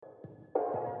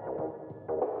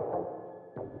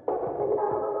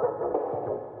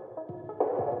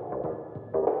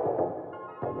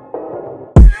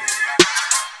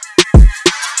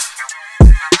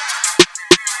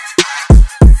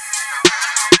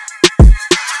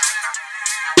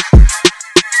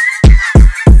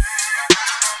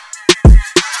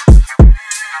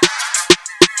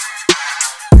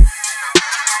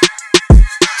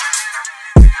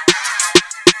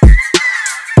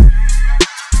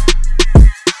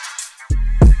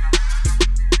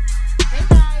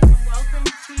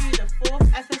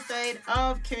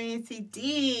Community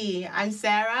D. I'm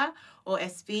Sarah, or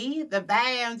SB, the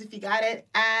band, if you got it.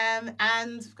 And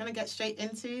I'm going to get straight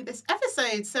into this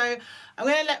episode. So I'm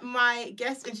going to let my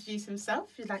guest introduce himself.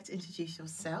 If you'd like to introduce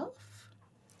yourself.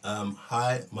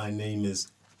 Hi, my name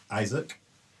is Isaac.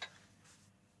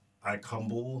 Ike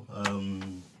Humble,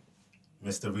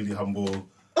 Mr. Really Humble,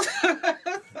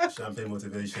 Champagne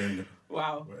Motivation.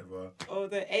 Wow. Whatever. Or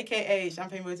the AKA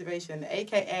Champagne Motivation,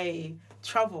 AKA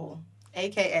Trouble,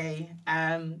 AKA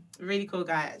really cool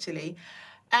guy actually.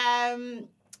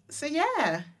 So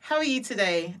yeah, how are you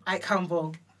today, Ike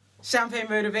Humble? Champagne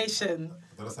Motivation.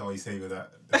 That's how you say with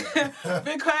that.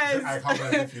 Because Ike Humble,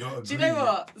 as if you don't agree. do you know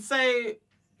what? So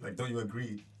like, don't you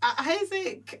agree?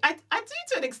 Isaac, I do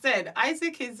to an extent.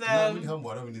 Isaac is No, really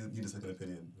humble. I don't really need a second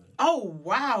opinion. Oh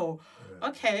wow. Yeah.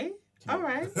 Okay. Yeah. All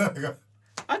right.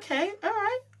 Okay. All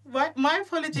right. What? My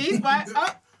apologies.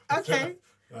 Okay.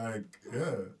 Like,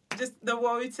 yeah. Just the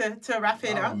worry to wrap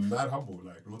it up. I'm mad humble,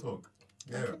 like, real talk.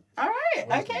 Yeah. Okay. All right.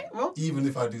 Awesome. Okay. Well, even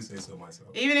if I do say so myself.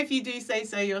 Even if you do say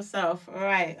so yourself. All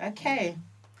right. Okay.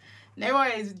 No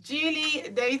worries. Duly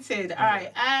dated. All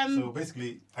right. So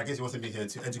basically, I guess you want to be here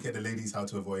to educate the ladies how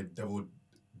to avoid devil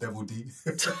D.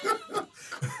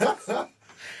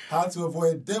 How to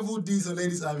avoid devil D. So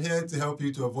ladies, I'm here to help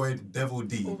you to avoid devil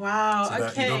D. Wow. So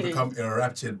that you don't become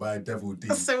enraptured by devil D.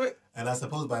 So. And I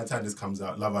suppose by the time this comes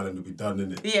out, Love Island will be done,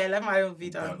 innit? Yeah, Love Island will be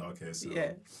done. Okay, so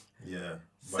yeah.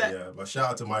 But shout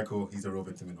out to Michael. He's a real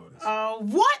victim in all this.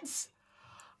 What?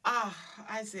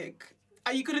 Isaac,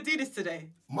 are you gonna do this today?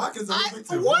 Michael's a real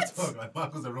victim. What? Like,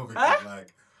 Michael's a real victim.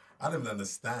 Like, I don't even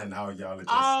understand how y'all are just.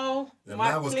 Oh, the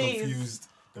man was please. confused.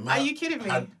 The man are you kidding me?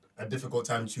 Had a difficult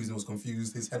time choosing. Was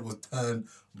confused. His head was turned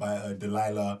by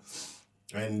Delilah.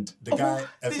 And the guy...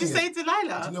 Did you say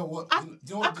Delilah? Do you know what?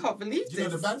 I can't believe this. You know,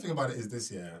 the bad thing about it is this,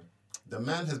 yeah. The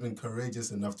man has been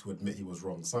courageous enough to admit he was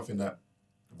wrong. Something that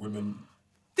women...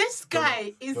 This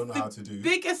guy is don't know how to do.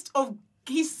 Biggest of...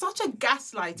 He's such a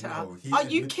gaslighter. No, are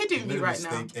you kidding me right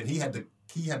now? And he had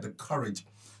the courage.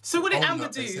 So what did Amber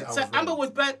do? So Amber was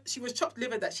burnt... She was chopped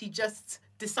liver that she just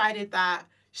decided that...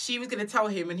 She was gonna tell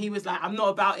him, and he was like, "I'm not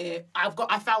about it. I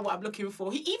found what I'm looking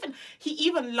for." He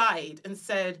even lied and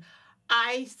said...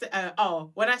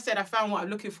 when I said I found what I'm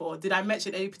looking for, did I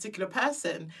mention any particular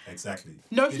person? Exactly.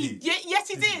 No, yes,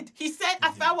 he did. He said,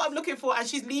 I found what I'm looking for, and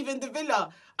she's leaving the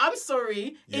villa. I'm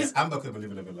sorry. Yeah, Amber could have been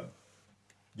leaving the villa.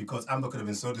 Because Amber could have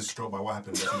been so distraught by what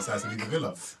happened that she decided to leave the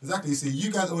villa. Exactly. You see,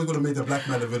 you guys always want to make the black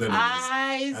man the villain.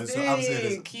 Isaac, and so I'm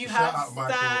saying this. You shout have out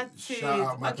Michael, started. Shout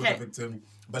out Michael, the victim.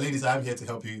 But ladies, I'm here to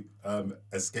help you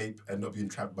escape and not being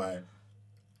trapped by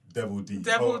Devil D.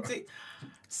 D.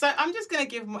 So I'm just going to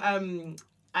give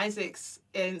Isaac's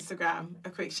Instagram a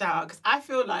quick shout out because I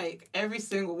feel like every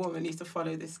single woman needs to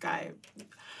follow this guy.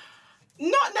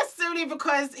 Not necessarily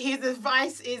because his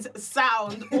advice is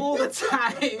sound all the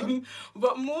time,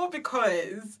 but more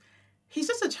because he's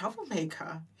just a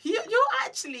troublemaker. You're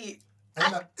actually...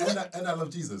 And I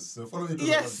love Jesus, so follow me because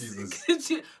I love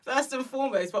Jesus. First and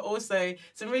foremost, but also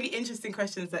some really interesting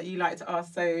questions that you like to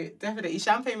ask. So definitely,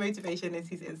 Champagne Motivation is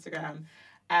his Instagram.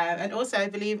 And also, I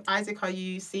believe, Isaac, are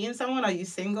you seeing someone? Are you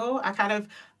single? I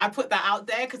put that out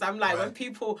there because I'm like, when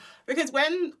people,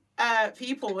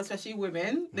 especially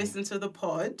women, listen to the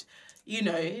pod, you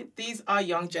know, these are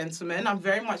young gentlemen. I'm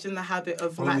very much in the habit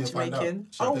of matchmaking.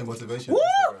 Champagne Motivation. Woo!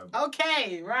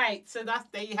 Okay, right. So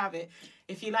there you have it.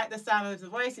 If you like the sound of the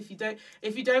voice, if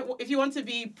you want to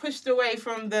be pushed away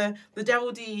from the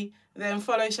Devil D, then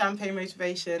follow Champagne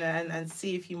Motivation and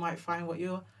see if you might find what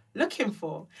you're looking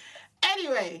for.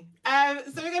 Anyway,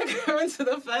 so we're going to go into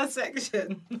the first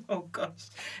section. Oh, gosh.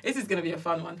 This is going to be a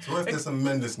fun one. So if there's some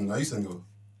men listening, are you single?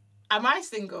 Am I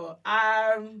single?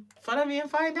 Follow me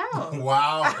and find out.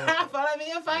 Wow. Follow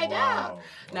me and find out.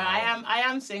 No, I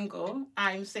am single.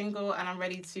 I'm single and I'm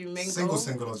ready to mingle.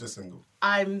 Single or just single?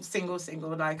 I'm single.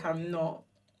 Like, I'm not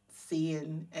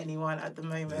seeing anyone at the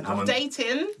moment. I'm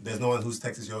dating. There's no one whose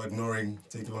texts you're ignoring,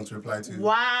 taking long to reply to.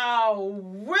 Wow,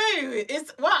 woo!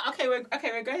 Okay,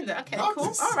 we're going there. Okay,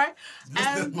 cool. All right.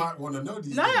 Listeners might want to know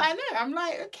these. No, I know. I'm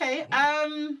like, okay.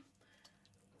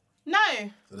 No.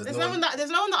 So there's no one that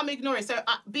I'm ignoring. So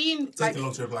being taking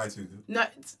long to reply to. No.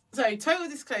 So total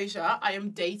disclosure, I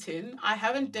am dating. I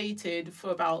haven't dated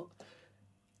for about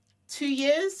 2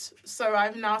 years, so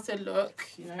I've now said, look,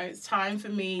 you know, it's time for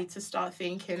me to start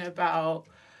thinking about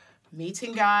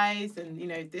meeting guys, and you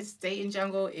know, this dating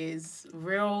jungle is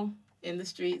real in the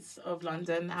streets of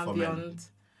London and beyond. Men.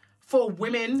 For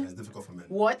women, it's difficult for men.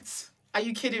 What? Are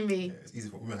you kidding me? Yeah, it's easy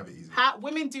for women. Have it easier.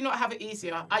 Women do not have it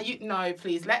easier. No,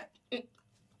 please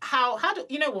how do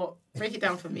you know what? Break it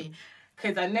down for me.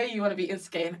 because I know you want to be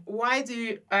instigating. Why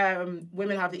do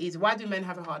women have it easy? Why do men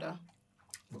have it harder?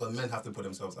 Because men have to put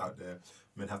themselves out there.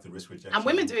 Men have to risk rejection. And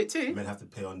women do it too. Men have to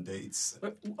pay on dates.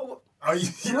 Are you?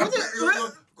 Say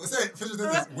it. Finish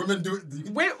this. Women do it.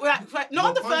 Not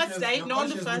on the first date. Not on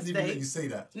the first date. You say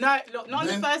that. No, look, not on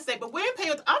the first date. But women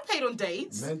pay. I'm paid on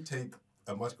dates. Men take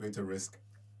a much greater risk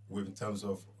in terms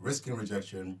of risking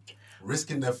rejection,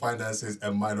 risking their finances,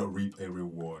 and might not reap a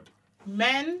reward.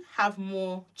 Men have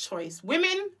more choice.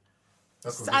 Women,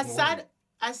 as sad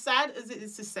as it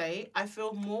is to say, I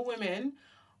feel more women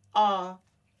are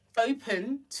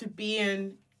open to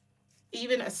being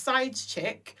even a side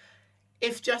chick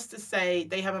if just to say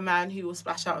they have a man who will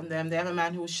splash out on them, they have a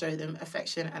man who will show them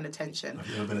affection and attention. Have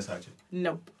you ever been a side chick?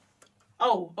 Nope.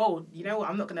 Oh, you know what?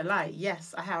 I'm not going to lie.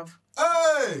 Yes, I have.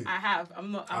 Hey! I have.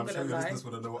 I'm going to lie. I'm sure your listeners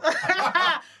would know.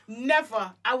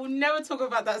 Never. I will never talk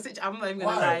about that situation. I'm not even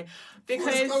going to lie.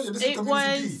 Because it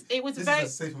was this very... is a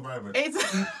safe environment. This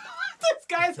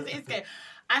guy's... It's good.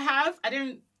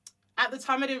 At the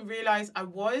time, I didn't realise I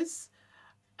was.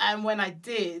 And when I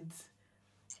did,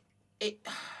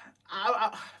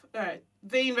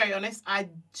 being very honest, I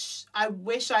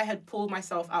wish I had pulled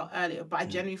myself out earlier, but I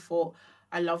genuinely thought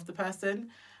I loved the person.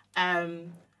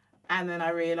 And then I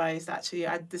realised, actually,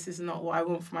 this is not what I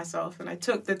want for myself. And I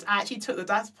took the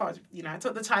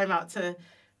time out to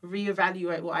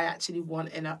reevaluate what I actually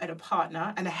want in a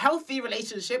partner and a healthy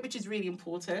relationship, which is really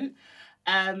important.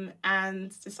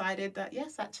 And decided that,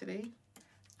 yes, actually,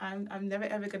 I'm never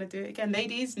ever going to do it again.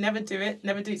 Ladies, never do it.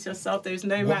 Never do it to yourself. There's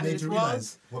no man in this world.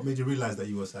 What made you realise that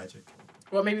you were a side chick?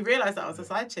 What made me realise that I was a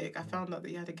side chick? I found out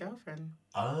that you had a girlfriend.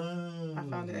 Oh. I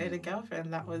found out you had a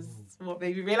girlfriend. That was what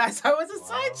made me realise I was a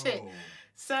side chick.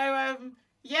 So,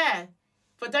 yeah.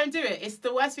 But don't do it. It's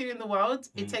the worst feeling in the world.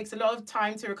 It takes a lot of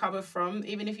time to recover from.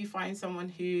 Even if you find someone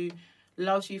who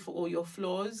loves you for all your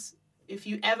flaws. If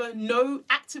you ever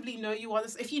actively know you are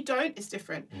if you don't, it's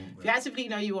different. If you actively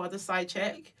know you are the side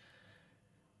chick,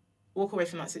 walk away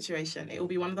from that situation. It will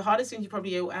be one of the hardest things you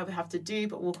probably will ever have to do,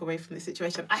 but walk away from the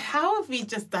situation. How have we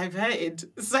just diverted?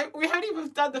 So we haven't even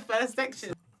done the first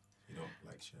section. You don't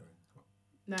like sharing?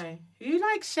 No. Who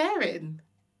likes sharing?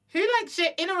 Who likes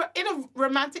share in a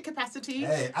romantic capacity?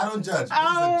 Hey, I don't judge. This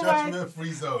is a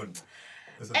judgment-free zone.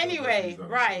 Anyway,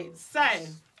 right. So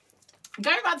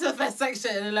going back to the first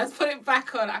section, and let's put it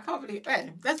back on.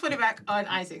 Let's put it back on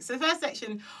Isaac. So the first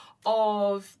section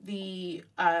of the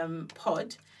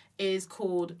pod is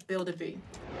called Build a Boo.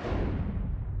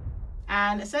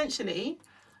 And essentially,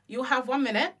 you'll have 1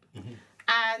 minute.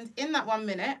 And in that 1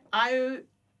 minute, I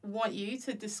want you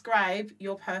to describe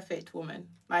your perfect woman.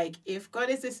 Like, if God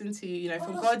is listening to you,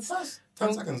 from God's...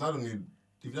 10 seconds, I don't need...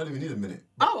 You don't even need a minute.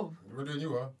 Oh. We're doing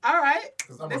you are. All right.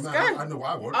 Because I'm a man. I know what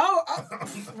I want. Oh.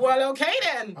 Well, okay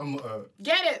then.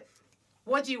 Get it.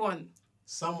 What do you want?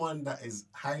 Someone that is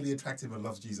highly attractive and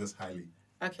loves Jesus highly.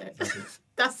 Okay. That's it.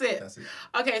 That's it.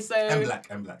 Okay, so... And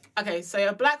black. Okay, so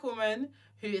a black woman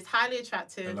who is highly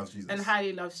attractive and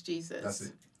highly loves Jesus. That's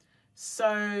it.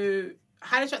 So,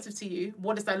 highly attractive to you,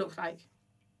 what does that look like?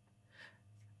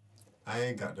 I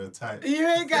ain't got no type. You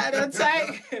ain't got no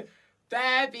type.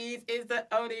 Babies is the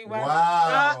only one.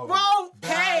 Wow. Well,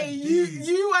 hey,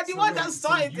 you are the one that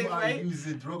started it, right? You are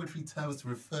using derogatory terms to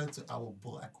refer to our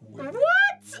black women.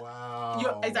 What?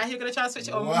 Wow. Is that who going to try to switch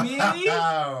it on me?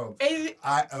 Wow.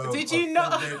 Did you know?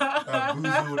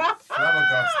 Bamboozled,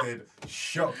 flabbergasted,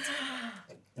 shocked.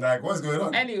 Like, what's going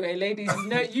on? Anyway, ladies,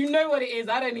 you know what it is.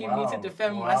 I don't even need to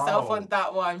defend myself on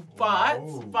that one.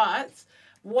 But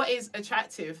what is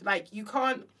attractive? Like, you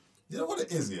can't... You know what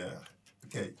it is, yeah?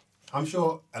 Okay. I'm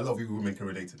sure a lot of you women can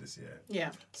relate to this, yeah?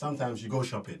 Yeah. Sometimes you go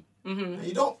shopping. And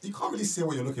you can't really see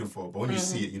what you're looking for, but when you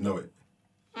see it, you know it.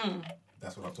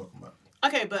 That's what I'm talking about.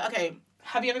 Okay.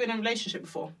 Have you ever been in a relationship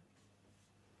before?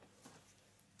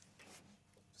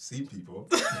 Seen people.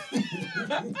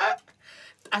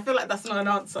 I feel like that's not an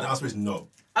answer. The answer is no.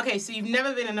 Okay, so you've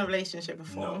never been in a relationship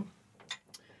before. No.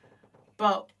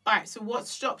 But, alright, so what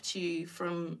stopped you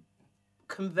from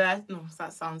that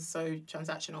sounds so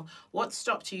transactional. What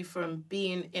stopped you from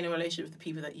being in a relationship with the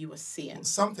people that you were seeing?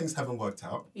 Some things haven't worked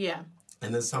out. Yeah.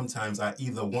 And then sometimes I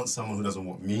either want someone who doesn't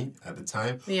want me at the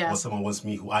time, or someone wants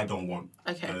me who I don't want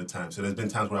at the time. So there's been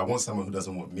times where I want someone who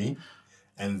doesn't want me,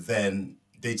 and then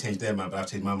they change their mind, but I've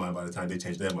changed my mind by the time they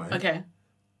change their mind. Okay.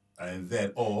 And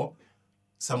then, or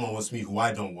someone wants me who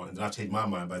I don't want, and then I've changed my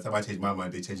mind. By the time I change my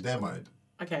mind, they change their mind.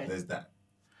 Okay. There's that.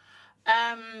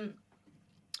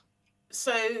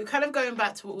 So kind of going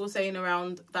back to what we were saying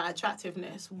around that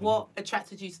attractiveness, what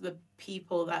attracted you to the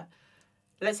people that,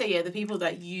 let's say, the people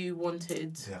that you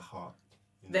wanted? Their heart.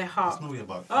 Their heart. It's not really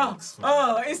about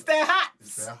it's their hats.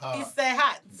 It's their heart. It's their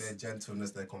hats. Their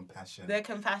gentleness, their compassion. Their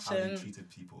compassion. How they treated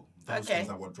people. Those things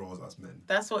are what draws us men.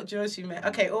 That's what draws you men.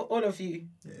 Okay, all of you.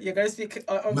 Yeah. You're going to speak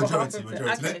on behalf of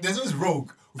majority. Okay. There's always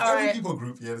rogue. With every people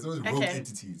group, there's always rogue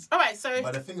entities. All right, so...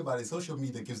 But the thing about it, social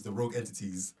media gives the rogue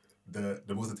entities the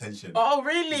most attention. Oh,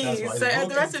 really? So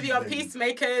the rest of you are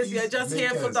peacemakers. You're just here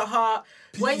for the heart.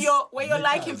 When you're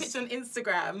liking pictures on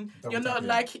Instagram,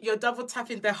 you're double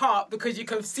tapping the heart because you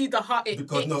can see the heart.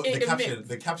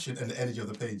 The caption and the energy of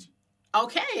the page.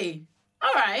 Okay.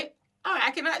 All right.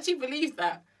 I can actually believe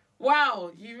that.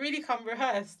 Wow, you really come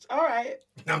rehearsed. All right.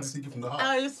 Now I'm just speaking from the heart.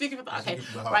 Oh, you're speaking from the heart. Okay.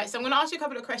 Right. So I'm going to ask you a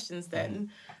couple of questions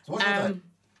then. So what's your type?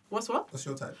 What's what? What's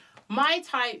your type? My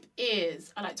type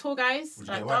is, I like tall guys,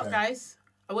 I like dark guys.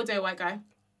 I would date a white guy.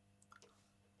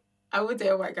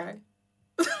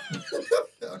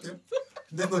 Okay.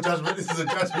 There's no judgment. This is a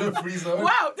judgment-free zone.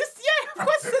 Wow, of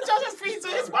course it's a judgment-free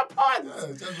zone. It's my point. Yeah,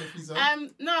 judgment-free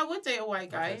zone. No, I would date a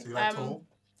white guy. Okay, so you like tall?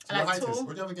 So I like tall. What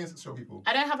do you have against short people?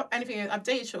 I don't have anything. I've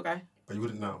dated short guy. But you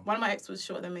wouldn't know. One of my ex was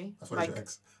shorter than me. That's why your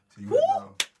ex. So you wouldn't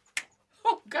know.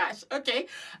 Oh gosh, okay.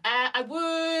 I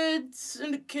would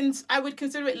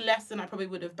consider it less than I probably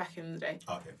would have back in the day.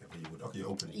 Okay, but you would. Okay, you're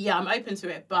open. Yeah, I'm open to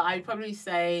it, but I'd probably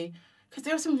say because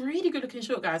there are some really good looking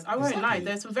short guys. I won't lie,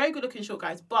 there's some very good looking short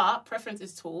guys, but preference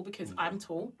is tall because I'm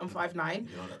tall. I'm 5'9".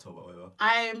 You're not that tall, but whatever.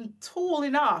 I'm tall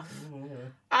enough.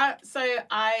 So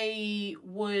I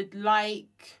would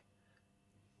like,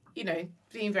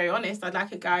 being very honest, I'd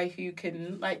like a guy who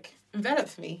can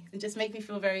envelop me and just make me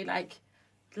feel very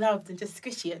loved and just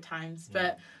squishy at times,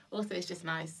 but also it's just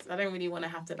nice. I don't really want to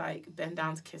have to bend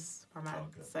down to kiss my man.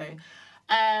 Okay.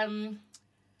 So,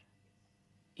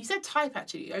 you said type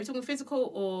actually. Are you talking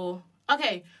physical or?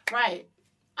 Okay, right.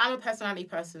 I'm a personality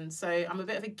person, so I'm a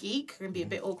bit of a geek. I can be a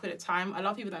bit awkward at times. I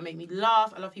love people that make me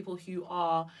laugh. I love people who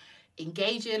are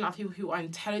engaging. I love people who are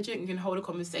intelligent and can hold a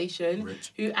conversation.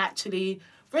 Rich. Who actually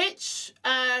rich.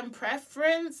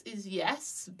 Preference is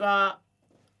yes, but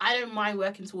I don't mind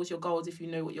working towards your goals if you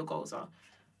know what your goals are.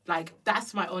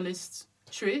 That's my honest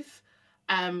truth.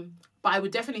 But I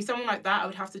would definitely, someone like that, I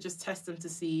would have to just test them to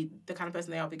see the kind of person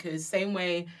they are, because same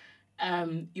way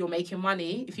you're making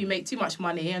money, if you make too much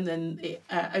money and then it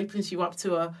opens you up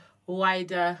to a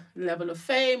wider level of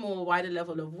fame or a wider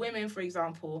level of women, for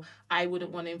example, I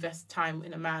wouldn't want to invest time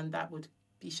in a man that would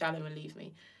be shallow and leave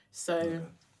me. So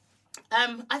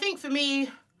I think for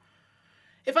me,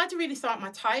 if I had to really start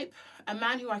my type, a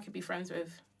man who I could be friends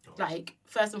with,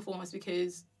 first and foremost,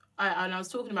 because I was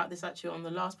talking about this actually on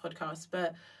the last podcast,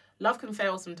 but love can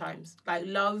fail sometimes.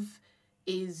 Love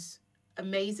is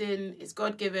amazing, it's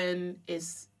God-given,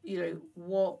 it's,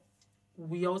 what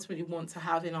we ultimately want to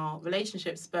have in our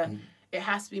relationships, but it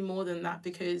has to be more than that,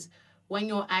 because when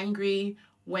you're angry,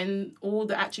 when all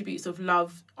the attributes of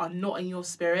love are not in your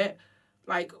spirit,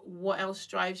 what else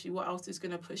drives you? What else is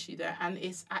going to push you there? And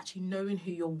it's actually knowing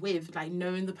who you're with,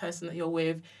 knowing the person that you're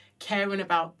with, caring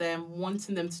about them,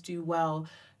 wanting them to do well.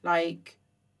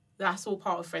 That's all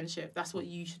part of friendship. That's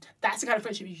the kind of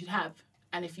friendship you should have.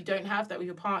 And if you don't have that with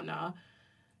your partner,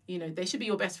 they should be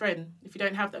your best friend. If you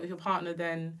don't have that with your partner,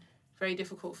 then very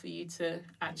difficult for you to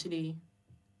actually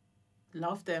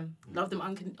love them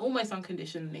almost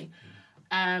unconditionally.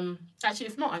 Actually,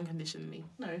 if not unconditionally,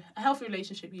 no, a healthy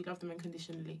relationship, you love them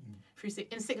unconditionally through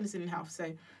in sickness and in health.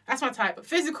 So that's my type. But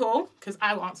physical, because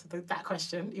I will answer that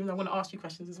question, even though I want to ask you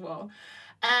questions as well.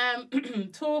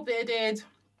 Tall, bearded,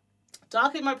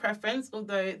 dark is my preference,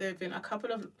 although there have been a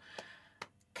couple of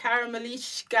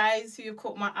caramelish guys who have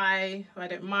caught my eye, who I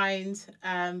don't mind,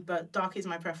 but dark is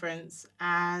my preference.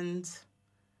 And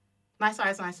nice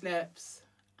eyes, nice lips.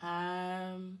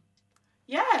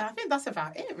 Yeah, I think that's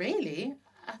about it, really.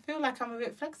 I feel like I'm a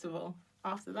bit flexible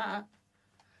after that.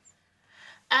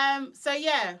 So,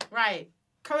 yeah, right.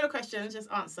 Couple of questions, just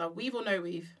answer. Weave or no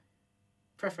weave?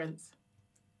 Preference?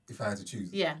 If I had to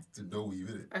choose? Yeah. To no weave,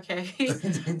 innit? Okay.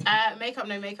 Makeup,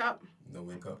 no makeup? No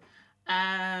makeup.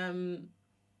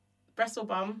 Breast or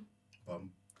bum? Bum.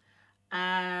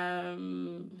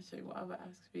 So what other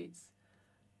attributes?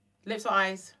 Lips or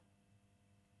eyes?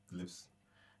 Lips.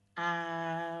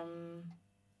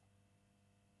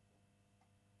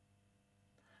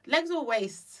 Legs or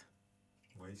waist?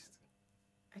 Waist.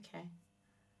 Okay.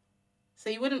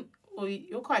 So you wouldn't, well,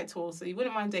 you're quite tall, so you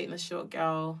wouldn't mind dating a short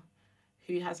girl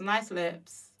who has nice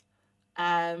lips.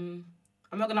 I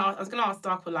was gonna ask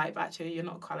dark or light, but actually you're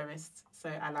not a colorist,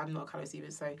 and I'm not a colorist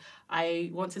either. So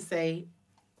I want to say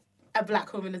a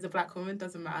black woman is a black woman,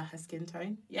 doesn't matter her skin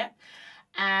tone. Yeah.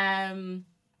 And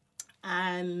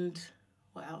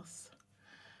what else?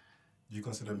 Do you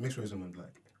consider mixed race women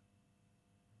black?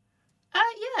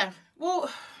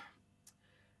 Well,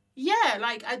 yeah,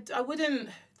 like, I wouldn't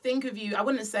think of you... I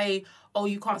wouldn't say, oh,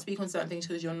 you can't speak on certain things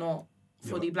because you're not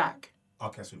fully black.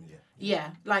 Okay, so yeah. Yeah,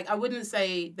 like, I wouldn't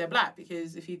say they're black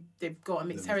because they've got a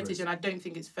mixed heritage, and I don't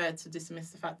think it's fair to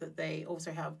dismiss the fact that they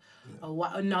also have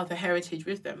another heritage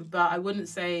with them. But I wouldn't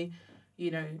say, you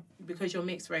know, because you're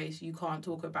mixed race, you can't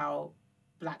talk about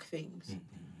black things,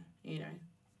 you know.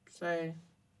 So,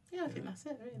 yeah, I think that's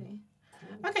it, really.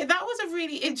 Okay, that was a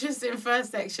really interesting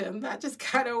first section. That just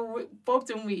kind of bobbed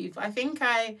and weaved. I think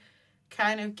I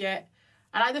kind of get...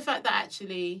 I like the fact that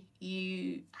actually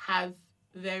you have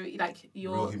very, like,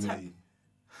 your...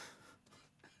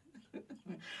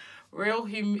 Real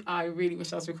humility. I really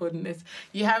wish I was recording this.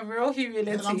 You have real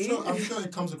humility. And I'm sure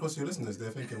it comes across to your listeners. They're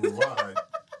thinking, why?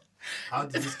 How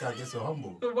did this guy get so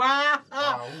humble? Wow.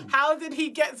 How did he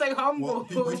get so humble?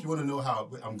 Well, if you want to know how,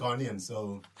 I'm Ghanaian,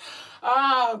 so...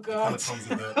 Oh, God. It kind of comes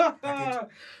with the package.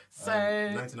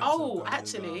 So,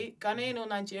 actually, Ghanaian or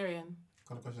Nigerian? What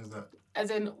kind of question is that? As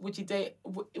in, would you date a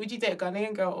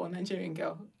Ghanaian girl or a Nigerian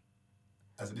girl?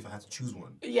 As in, if I had to choose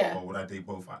one? Yeah. Or would I date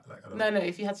both? Like, I don't know. No,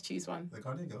 if you had to choose one. The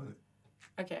Ghanaian girl, isn't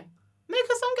it? Okay. No,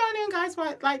 because some Ghanaian guys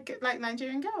might like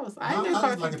Nigerian girls. I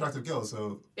just like attractive girls,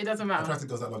 so... It doesn't matter. Attractive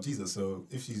girls that love Jesus, so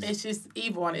if she's... It's just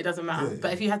either one, it doesn't matter. Yeah.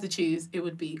 But if you had to choose, it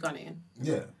would be Ghanaian.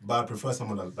 Yeah, but I prefer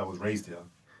someone that was raised here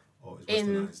or is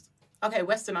westernized. Okay,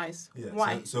 westernized. Yeah.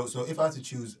 Why? So if I had to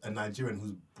choose a Nigerian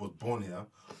who was born here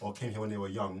or came here when they were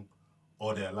young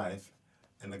all their life,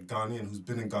 and a Ghanaian who's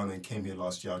been in Ghana and came here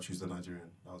last year, I'll choose the Nigerian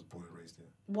that was born and raised here.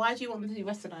 Why do you want them to be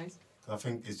westernized? I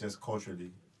think it's just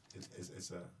culturally,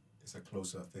 it's a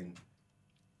closer thing.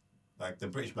 Like the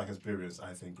British black experience,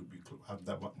 I think would be have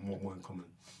that more in common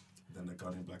than the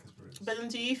Ghanaian black experience. But then,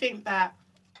 do you think that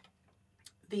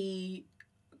the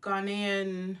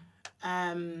Ghanaian,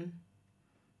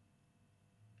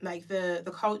 like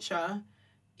the culture,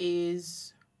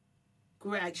 is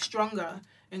like stronger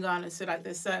in Ghana? So like,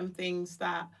 there's certain things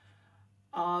that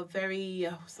are very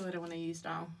what's the word I want to use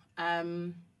now?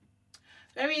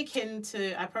 Very akin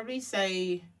to, I'd probably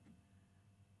say,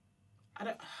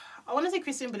 I want to say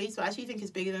Christian beliefs, but I actually think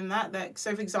it's bigger than that. Like,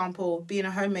 so, for example, being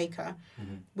a homemaker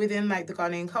within like the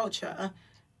Ghanaian culture,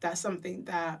 that's something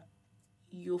that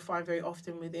you'll find very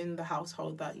often within the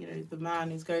household. That, you know, the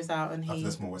man goes out and he.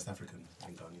 That's more West African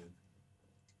than Ghanaian.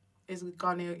 Is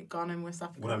Ghana and West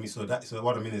Africa? What I mean, so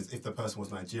what I mean is, if the person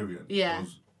was Nigerian,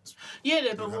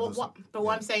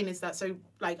 what I'm saying is that, so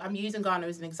like, I'm using Ghana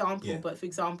as an example, but for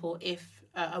example, if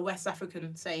a West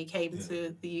African, say, came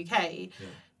to the UK,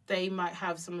 they might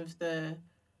have some of the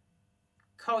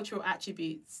cultural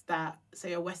attributes that,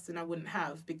 say, a Westerner wouldn't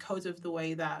have, because of the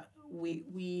way that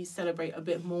we celebrate a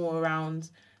bit more around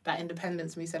that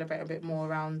independence. We celebrate a bit more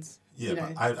around. Yeah,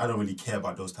 but I don't really care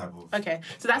about those type of. Okay,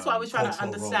 so that's what I was trying to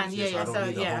understand. Roles. I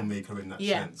don't need a homemaker in that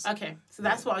sense. Okay, so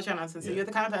that's what I was trying to understand. So you're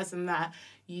the kind of person that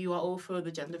you are all for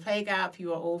the gender pay gap.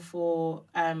 You are all for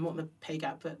not the pay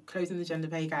gap, but closing the gender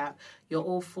pay gap. You're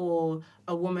all for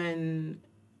a woman.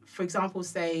 For example,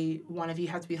 say one of you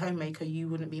had to be homemaker, you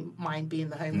wouldn't mind being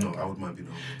the homemaker. No, I would mind being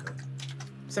the homemaker.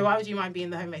 So why would you mind being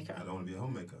the homemaker? I don't want to be a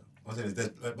homemaker. I'm saying is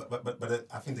but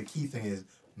I think the key thing is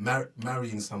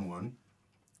marrying someone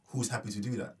who's happy to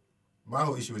do that. My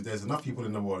whole issue is there's enough people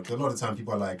in the world. A lot of the time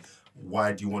people are like,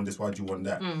 why do you want this? Why do you want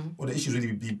that? Well, the issue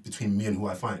really be between me and who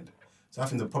I find. So I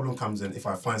think the problem comes in if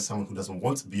I find someone who doesn't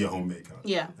want to be a homemaker.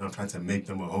 Yeah. And I'm trying to make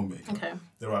them a homemaker. Okay.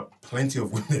 There are plenty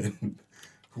of women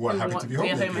who are happy to be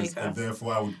homemakers, and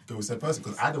therefore I would go with that person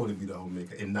because I don't want to be the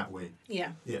homemaker in that way.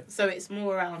 Yeah. Yeah. So it's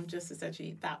more around just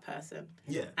essentially that person.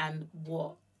 Yeah. And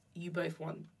what you both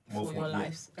want for your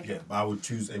lives. Yeah. Okay. Yeah, but I would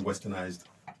choose a westernized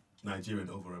Nigerian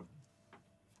over a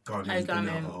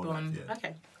Ghanaian born. Yeah.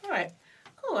 Okay. All right.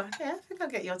 Cool. Okay, I think I'll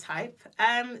get your type.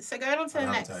 So going on to the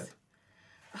next. Type.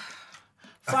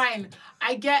 Fine.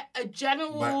 I get a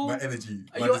general. My energy.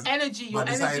 Your energy. Your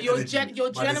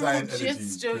general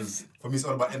gist of. For me, it's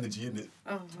all about energy, isn't it?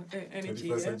 Oh, energy.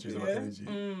 21st century is about energy.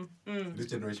 This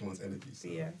generation wants energy. So.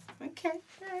 Yeah. Okay.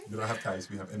 Right. We don't have ties.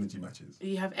 We have energy matches.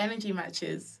 You have energy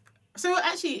matches. So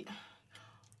actually,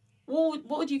 what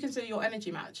would you consider your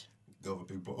energy match? Go with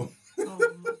a big bottle. Oh.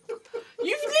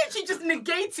 You've literally just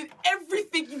negated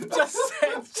everything you've just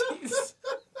said. Jeez.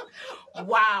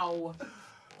 Wow.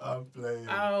 I'm playing.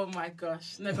 Oh my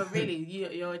gosh. No, but really,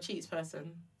 you're a cheeks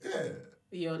person. Yeah.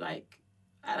 You're like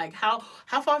how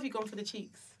far have you gone for the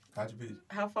cheeks? How'd you be?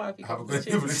 How far have you gone for the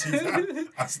cheeks?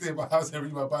 I stay in my house and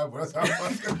read my Bible. That's how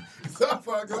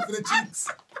far I go for the cheeks.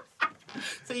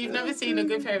 So you've never seen a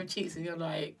good pair of cheeks and you're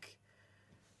like,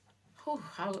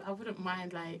 I wouldn't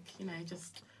mind, like,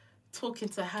 just talking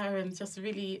to her and just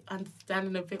really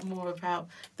understanding a bit more about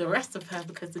the rest of her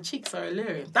because the cheeks are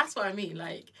alluring. That's what I mean.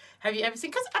 Like, have you ever seen...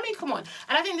 Because, I mean, come on.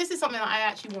 And I think this is something that I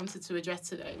actually wanted to address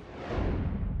today.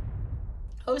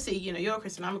 Obviously, you know, you're a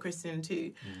Christian, I'm a Christian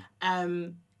too.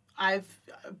 I'm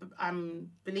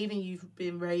believing you've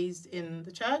been raised in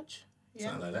the church.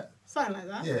 Yeah? Something like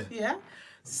that. Yeah.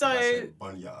 So... I said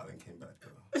Bunyard and came back.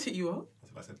 You what?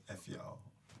 I said F y'all.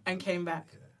 And came back.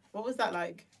 Yeah. What was that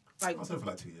like? I was there for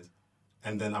like 2 years.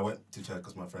 And then I went to church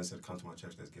because my friend said, come to my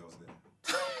church, there's girls there.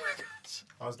 Oh my gosh.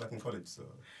 I was like in college, so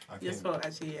I came. Your fault,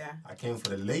 actually, yeah. I came for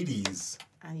the ladies.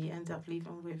 And you end up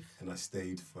leaving with... And I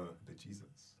stayed for the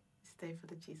Jesus. Stay for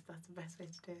the Jesus, that's the best way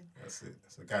to do it. That's it.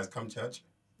 So guys, come church.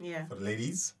 Yeah. For the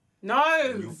ladies. No.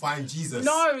 You'll find Jesus.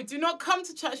 No, do not come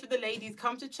to church for the ladies.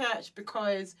 Come to church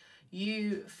because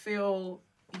you feel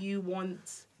you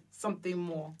want something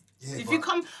more. Yeah, if you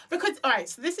come, because, all right,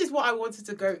 so this is what I wanted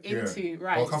to go into,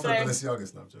 right? Well, come for the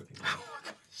Balenciagas, no, I'm joking. Oh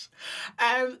my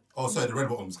gosh. Sorry, the red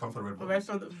bottoms, come for the red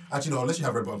bottoms. Actually, no, unless you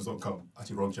have red bottoms, don't come.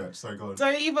 Actually, wrong church, sorry, go on.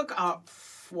 Don't even,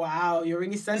 wow, you're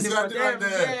really sending for them. Right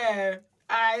there.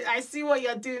 Yeah, I see what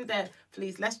you're doing there.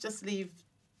 Please, let's just leave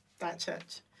that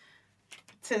church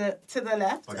to the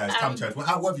left. Okay, guys, come church. Well,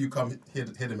 however you come, hear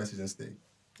the message and stay.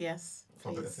 Yes,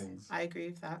 for better things. I agree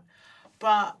with that.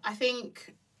 But I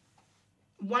think...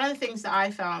 one of the things that I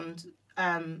found,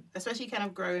 especially kind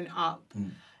of growing up,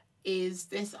 is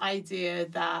this idea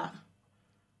that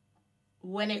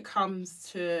when it comes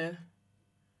to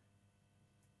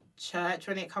church,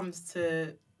 when it comes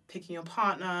to picking your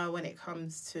partner, when it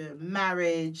comes to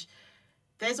marriage,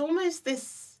 there's almost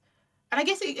this... And I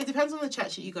guess it depends on the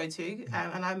church that you go to.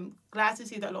 And I'm glad to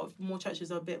see that a lot of more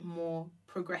churches are a bit more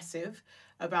progressive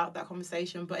about that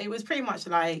conversation. But it was pretty much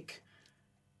like...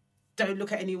 don't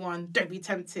look at anyone, don't be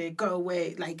tempted, go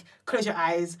away, like, close your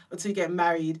eyes until you get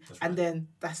married, and then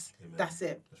that's it. That's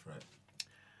right.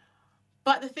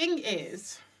 But the thing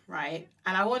is, right,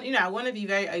 and I want to be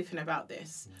very open about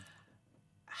this.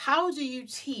 How do you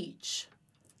teach,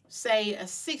 say, a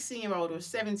 16-year-old or a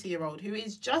 17-year-old who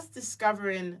is just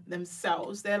discovering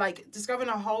themselves? They're, like, discovering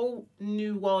a whole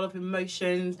new world of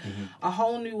emotions, a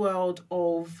whole new world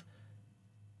of...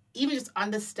 even just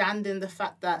understanding the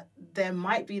fact that there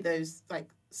might be those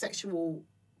sexual,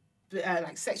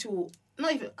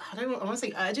 not even, I want to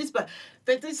say urges, but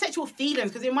the sexual feelings,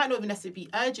 because it might not even necessarily be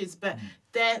urges, but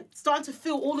they're starting to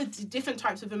feel all the different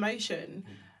types of emotion,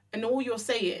 and all you're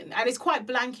saying, and it's quite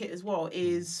blanket as well,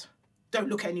 is don't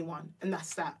look at anyone, and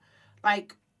that's that.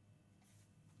 Like,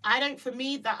 for me,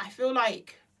 that I feel like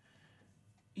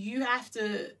you have to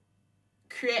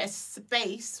create a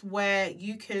space where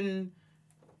you can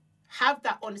have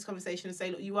that honest conversation and say,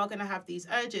 look, you are going to have these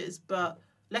urges, but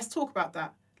let's talk about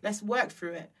that. Let's work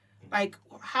through it. Like,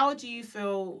 how do you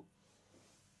feel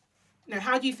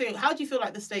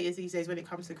like the state is these days when it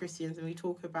comes to Christians and we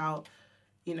talk about,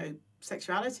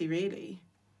 sexuality, really?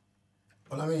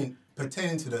 Well, I mean,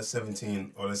 pertaining to the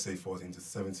 17 or let's say 14 to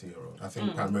 17-year-old, I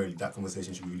think primarily that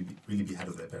conversation should really be had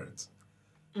with their parents.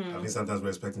 I think sometimes we're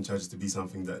expecting churches to be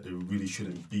something that they really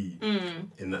shouldn't be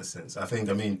in that sense.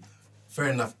 Fair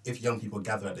enough, if young people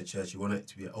gather at the church, you want it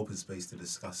to be an open space to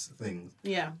discuss things.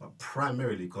 Yeah. But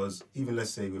primarily, because even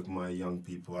let's say with my young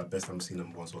people, at best I'm seeing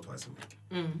them once or twice a week.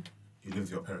 You live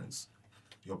with your parents.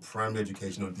 Your primary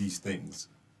education on these things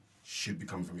should be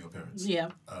coming from your parents. Yeah.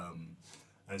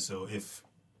 And so if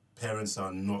parents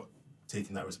are not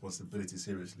taking that responsibility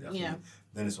seriously, I think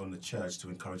then it's on the church to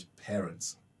encourage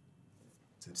parents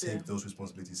to take those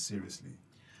responsibilities seriously.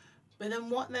 But then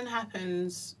what then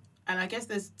happens... And I guess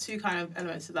there's two kind of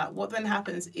elements to that. What then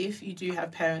happens if you do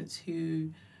have parents who,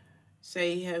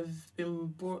 say, have been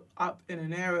brought up in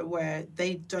an era where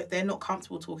they're not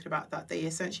comfortable talking about that? They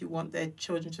essentially want their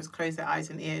children to just close their eyes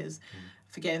and ears,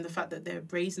 forgetting the fact that they're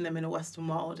raising them in a Western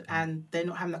world and they're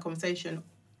not having that conversation.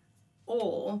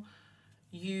 Or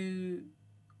you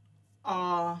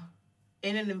are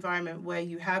in an environment where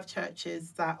you have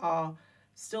churches that are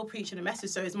still preaching a message.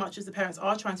 So as much as the parents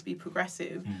are trying to be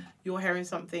progressive, you're hearing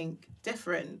something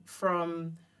different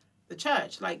from the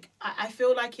church. Like, I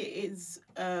feel like it is,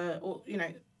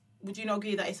 would you not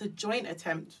agree that it's a joint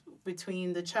attempt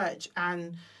between the church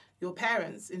and your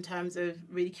parents in terms of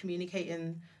really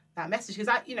communicating that message?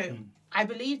 Because I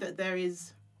believe that there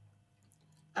is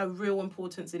a real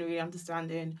importance in really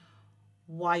understanding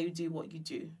why you do what you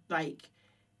do. Like,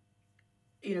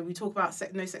 we talk about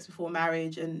no sex before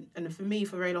marriage, and for me,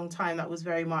 for a very long time, that was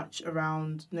very much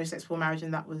around no sex before marriage,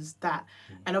 and that was that.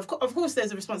 And of course,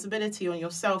 there's a responsibility on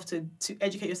yourself to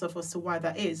educate yourself as to why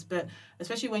that is. But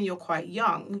especially when you're quite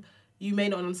young, you may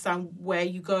not understand where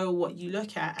you go, what you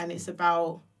look at, and it's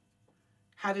about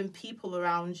having people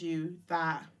around you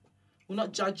that will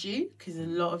not judge you, because there's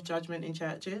a lot of judgment in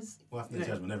churches. Well, I think there's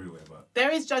judgment everywhere, but there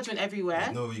is judgment everywhere.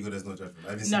 There's no ego, there's no judgment.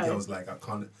 I've seen girls like, I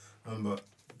remember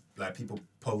like people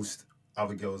post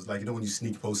other girls, like, you know when you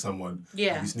sneak post someone,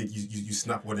 you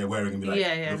snap what they're wearing and be like,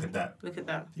 look at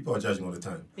that. People are judging all the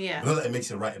time. I know that it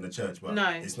makes it right in the church, but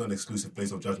it's not an exclusive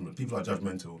place of judgment. People are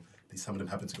judgmental. Some of them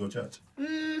happen to go to church.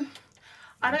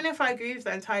 I don't know if I agree with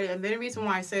that entirely, and the only reason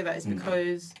why I say that is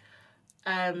because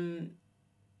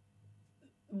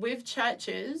with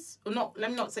churches, or not, let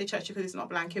me not say church because it's not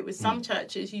blanket, with some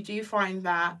churches you do find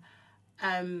that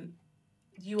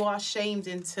you are shamed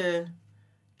into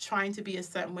trying to be a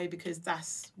certain way because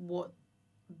that's what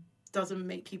doesn't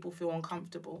make people feel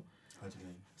uncomfortable. How do you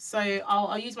mean? So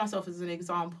I'll use myself as an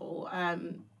example.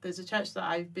 There's a church that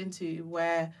I've been to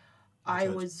where I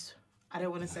don't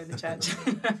want to say the church.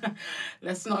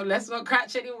 Let's not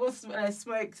catch any more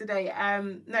smoke today.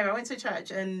 No, I went to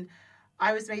church and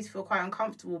I was made to feel quite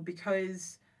uncomfortable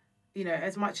because, you know,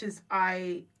 as much as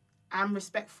I am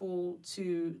respectful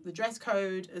to the dress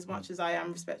code, as much as I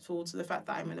am respectful to the fact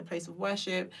that I'm in a place of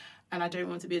worship and I don't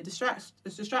want to be a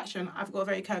distraction, I've got a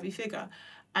very curvy figure.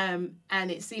 And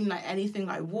it seemed like anything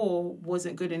I wore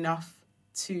wasn't good enough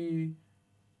to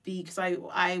be, because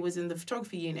I was in the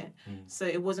photography unit, so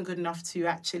it wasn't good enough to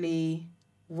actually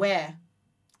wear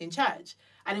in church.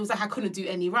 And it was like I couldn't do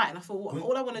any right. And I thought,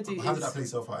 all I want to do is... How did that play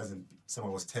itself out? As in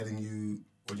someone was telling you...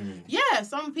 What do you mean? Yeah,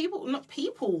 some people... Not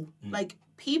people. Like,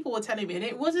 people were telling me. And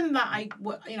it wasn't that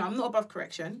I'm not above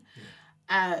correction.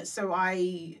 So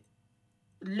I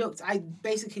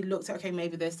basically looked at, okay,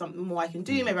 maybe there's something more I can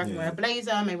do. Maybe I can wear a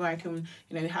blazer. Maybe I can,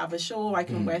 have a shawl. I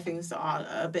can wear things that are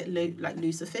a bit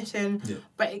looser fitting. Yeah.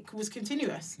 But it was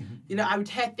continuous. I would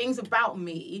hear things about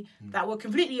me that were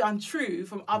completely untrue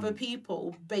from other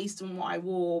people based on what I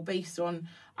wore, based on...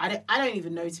 I don't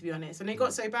even know, to be honest. And it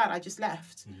got so bad, I just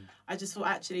left. I just thought,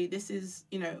 actually, this is,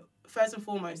 first and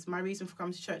foremost, my reason for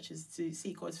coming to church is to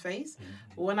seek God's face.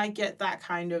 But when I get that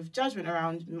kind of judgment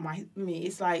around me,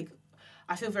 it's like...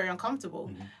 I feel very uncomfortable.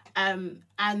 And,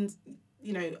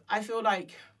 I feel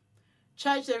like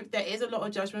church, there is a lot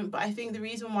of judgment, but I think the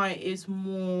reason why it is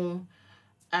more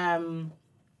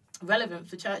relevant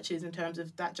for churches in terms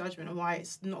of that judgment and why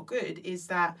it's not good is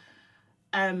that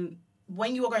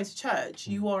when you are going to church,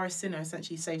 you are a sinner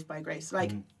essentially saved by grace.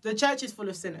 Like, the church is full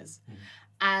of sinners.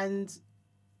 And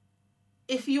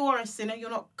if you are a sinner, you're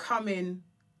not coming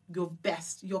your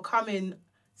best. You're coming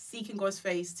seeking God's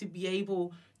face to be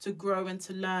able to grow and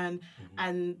to learn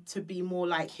and to be more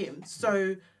like him.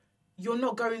 So you're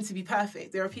not going to be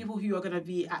perfect. There are people who are going to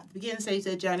be at the beginning stage of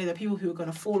their journey. There are people who are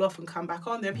going to fall off and come back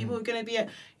on. There are people who are going to be at,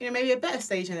 maybe a better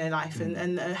stage in their life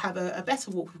and have a better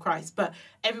walk with Christ. But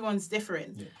everyone's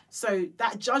different. Yeah. So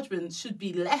that judgment should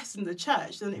be less in the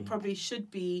church than it probably should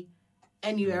be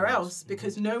anywhere else,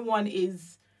 because no one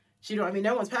is,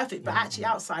 no one's perfect. But actually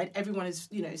outside, everyone is,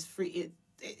 is free.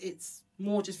 It's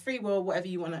more just free will, whatever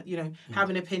you want to, have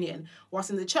an opinion.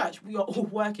 Whilst in the church, we are all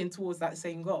working towards that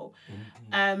same goal.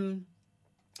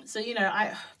 So,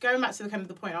 I going back to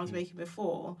the point I was making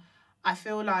before, I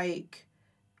feel like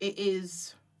it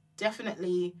is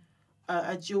definitely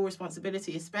a dual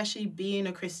responsibility, especially being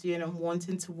a Christian and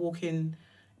wanting to walk in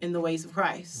the ways of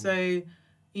Christ. So,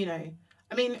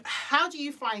 how do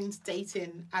you find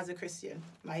dating as a Christian?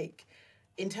 Like,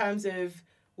 in terms of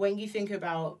when you think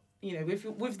about,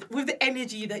 with the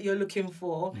energy that you're looking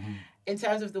for, in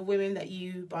terms of the women that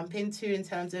you bump into, in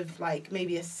terms of like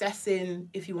maybe assessing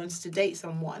if you wanted to date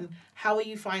someone, how are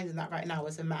you finding that right now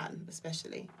as a man,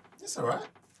 especially? It's all right.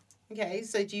 Okay,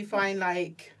 so do you find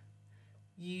like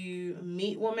you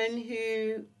meet women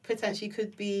who potentially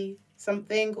could be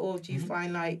something, or do you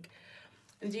find like,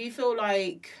 and do you feel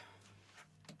like,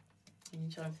 I'm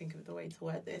trying to think of the way to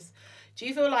word this, do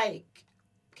you feel like,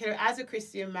 as a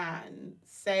Christian man,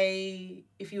 say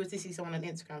if you were to see someone on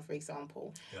Instagram, for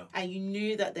example, and you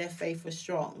knew that their faith was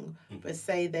strong, but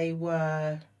say they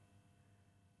were,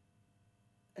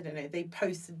 I don't know, they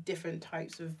posted different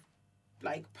types of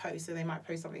like posts, so they might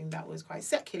post something that was quite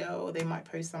secular, or they might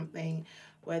post something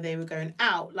where they were going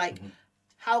out. Like,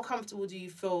 how comfortable do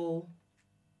you feel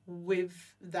with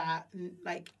that,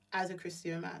 like, as a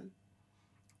Christian man?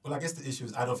 Well, I guess the issue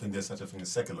is I don't think there's such a thing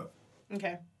as secular.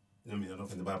 Okay. I don't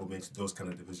think the Bible makes those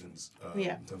kind of divisions in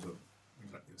terms of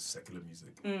like secular music,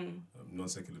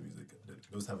 non-secular music.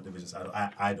 Those type of divisions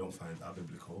I don't find are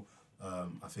biblical.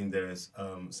 I think there is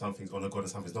some things honor God and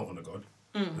some things don't honor God.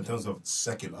 In terms of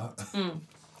secular,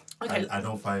 okay. I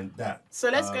don't find that. So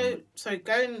let's go. Sorry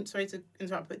to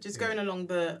interrupt, but just going along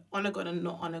the honor God and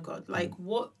not honor God. Like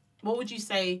what would you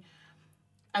say?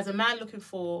 as a man looking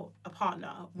for a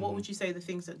partner, what would you say the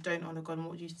things that don't honour God, and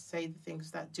what would you say the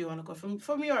things that do honour God,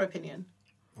 from your opinion?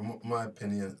 From my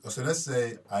opinion, so let's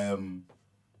say I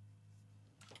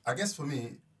guess for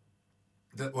me,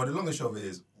 the long and short of it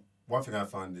is, one thing I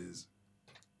found is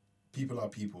people are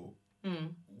people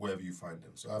wherever you find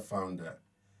them. So I found that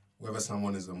whether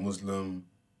someone is a Muslim,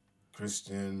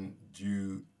 Christian,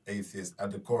 Jew, atheist,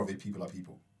 at the core of it, people are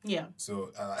people. Yeah.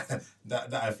 So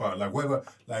that I found, like, whether,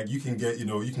 like, you can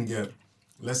get,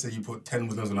 let's say you put 10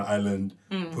 Muslims on an island,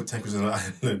 put 10 Christians on an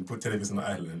island, put 10 atheists on an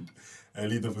island, and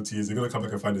leave them for 2 years, you're going to come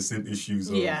back and find the same issues.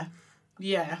 Yeah.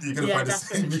 You're going to find the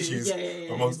same issues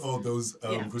amongst all those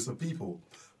groups of people.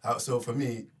 So for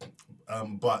me,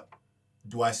 but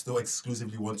do I still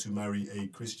exclusively want to marry a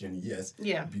Christian? Yes.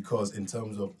 Yeah. Because in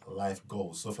terms of life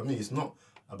goals. So for me, it's not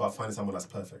about finding someone that's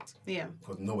perfect. Yeah.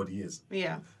 Because nobody is.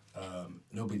 Yeah.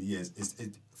 Nobody is.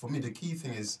 For me, the key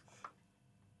thing is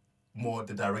more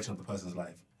the direction of the person's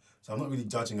life. So I'm not really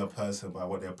judging a person by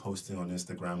what they're posting on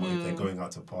Instagram or if they're going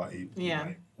out to party,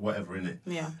 like, whatever, innit?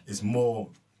 Yeah. It's more,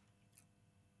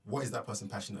 what is that person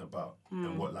passionate about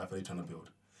and what life are they trying to build?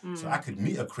 So I could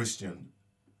meet a Christian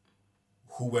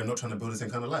who we're not trying to build the same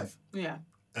kind of life. Yeah.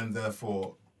 And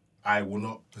therefore, I will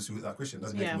not pursue that Christian.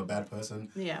 Doesn't make them a bad person.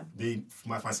 Yeah. They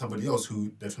might find somebody else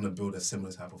who they're trying to build a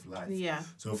similar type of life. Yeah.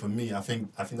 So for me, I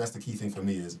think that's the key thing for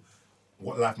me is,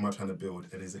 what life am I trying to build,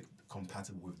 and is it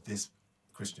compatible with this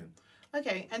Christian?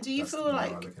 Okay, and do you feel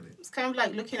like it's kind of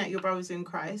like looking at your brothers in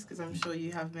Christ, because I'm sure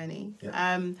you have many.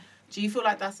 Yeah. Do you feel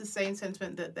like that's the same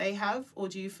sentiment that they have, or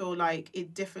do you feel like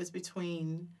it differs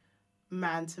between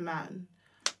man to man?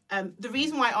 The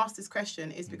reason why I asked this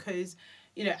question is because,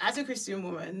 as a Christian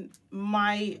woman,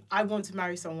 I want to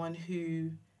marry someone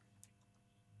who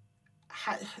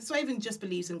it's not even just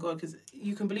believes in God, because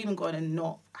you can believe in God and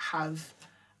not have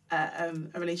a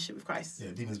relationship with Christ.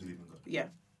 Yeah, demons believe in God. Yeah.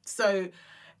 So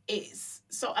it's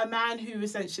a man who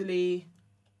essentially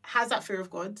has that fear of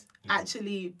God,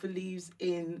 actually believes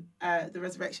in the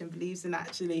resurrection, believes in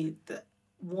actually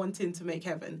wanting to make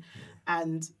heaven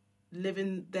and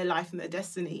living their life and their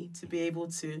destiny to be able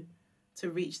to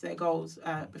reach their goals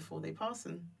before they pass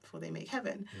and before they make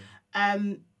heaven.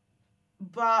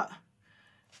 But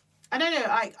I don't know,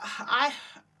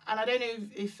 I don't know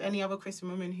if any other Christian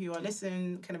women who are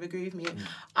listening kind of agree with me.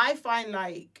 I find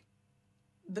like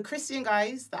the Christian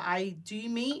guys that I do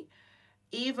meet,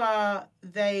 either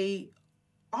they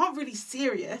aren't really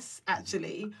serious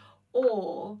actually,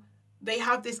 or they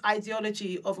have this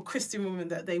ideology of a Christian woman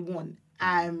that they want,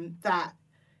 that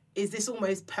is this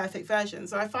almost perfect version.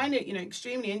 So I find it,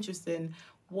 extremely interesting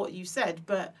what you said,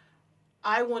 but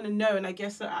I want to know, and I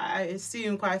guess I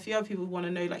assume quite a few other people want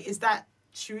to know, like, is that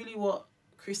truly what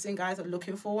Christian guys are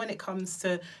looking for when it comes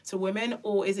to women,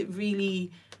 or is it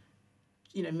really,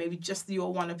 maybe just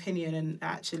your one opinion, and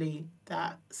actually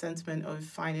that sentiment of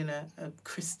finding a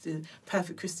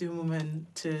perfect Christian woman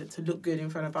to look good in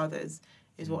front of others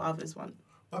is what others want?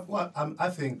 Well, I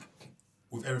think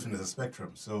with everything there's a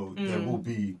spectrum. So there will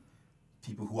be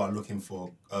people who are looking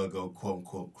for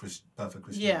quote-unquote perfect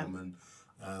Christian woman.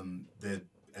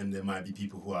 There might be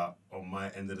people who are on my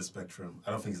end of the spectrum.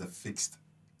 I don't think it's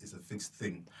a fixed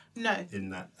thing. No. In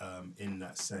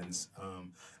that sense.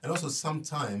 And also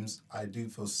sometimes I do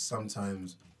feel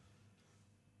sometimes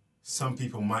some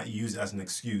people might use it as an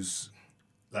excuse,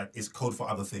 like it's code for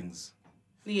other things.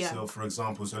 Yeah. So for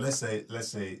example, let's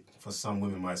say for some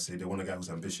women might say they want a guy who's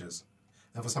ambitious.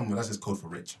 And for some women that's just code for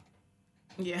rich.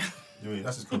 Yeah. You know what I mean?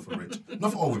 That's just code for rich.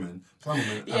 Not for all women. For some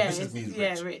women, ambitious means rich.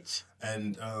 Yeah, rich.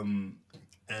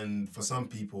 And for some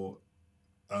people,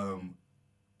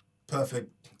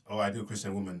 perfect or ideal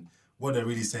Christian woman, what they're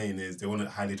really saying is they want a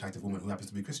highly attractive woman who happens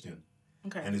to be Christian.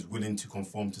 Okay. And is willing to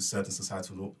conform to certain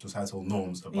societal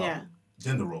norms about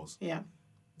gender roles. Yeah.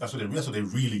 That's what they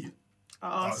really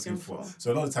are asking for.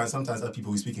 So a lot of times, sometimes other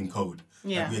people, we speak in code.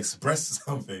 Yeah. Like we express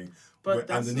something, but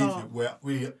underneath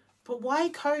it, But why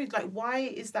code? Like, why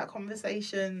is that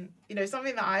conversation,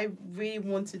 something that I really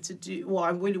wanted to do,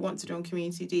 I really want to do on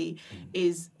Community D,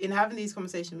 is in having these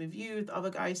conversations with you, with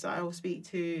other guys that I will speak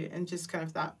to, and just kind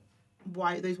of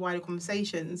those wider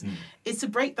conversations, is to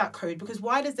break that code. Because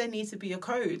why does there need to be a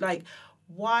code? Like,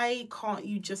 why can't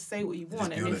you just say what you want?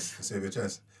 Just be honest and save your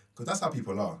chest. Because that's how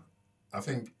people are. I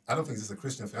don't think it's a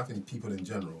Christian thing. I think people in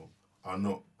general are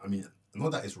not,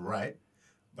 not that it's right,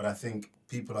 but I think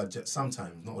people are just,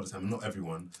 sometimes, not all the time, not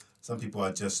everyone, some people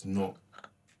are just not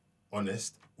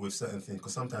honest with certain things,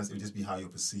 because sometimes it will just be how you're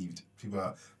perceived.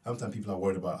 Sometimes people are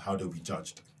worried about how they'll be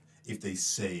judged if they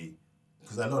say,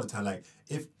 because a lot of the time,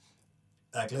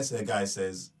 let's say a guy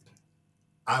says,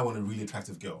 I want a really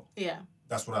attractive girl. Yeah.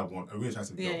 That's what I want. A really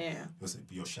attractive girl. Yeah.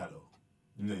 You're shallow.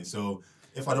 You know, so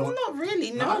if I don't want... Not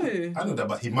really, no. I know that,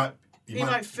 but he might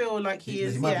feel like he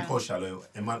is. He might be called shallow.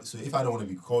 So if I don't want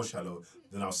to be called shallow,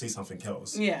 then I'll say something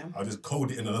else. Yeah. I'll just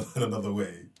code it in another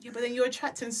way. Yeah, but then you're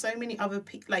attracting so many other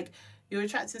people. Like, you're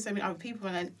attracting so many other people,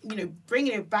 and then, you know,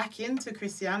 bringing it back into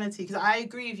Christianity. Because I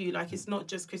agree with you. Like, it's not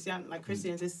just Christian. Like,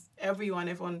 Christians, it's everyone.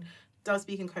 Everyone does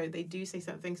speak in code. They do say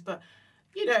certain things, but,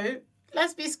 you know,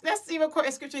 let's even quote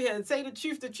a scripture here. Say the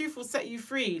truth will set you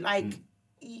free. Like,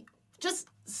 just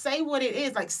say what it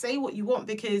is. Like, say what you want,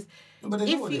 because... No, but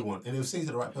they know what they want, and they'll say to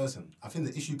the right person. I think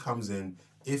the issue comes in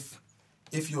if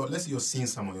you're, let's say you're seeing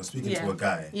someone, you're speaking to a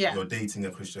guy, you're dating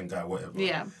a Christian guy, whatever.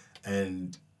 Yeah.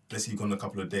 And let's say you've gone on a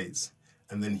couple of dates,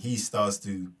 and then he starts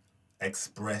to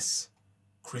express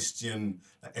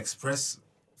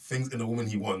things in a woman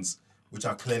he wants, which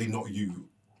are clearly not you.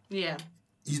 Yeah.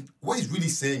 What he's really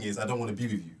saying is, I don't want to be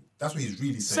with you. That's what he's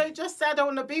really saying. So just say I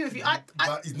don't want to be with you.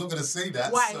 But he's not going to say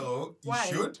that. Why? So he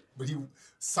should, but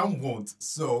some won't.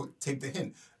 So take the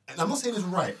hint. And I'm not saying it's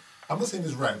right. But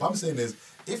I'm saying is,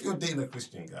 if you're dating a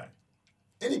Christian guy,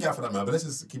 any guy for that matter, but let's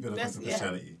just keep it on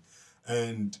Christianity.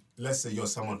 And let's say you're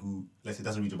someone who, let's say,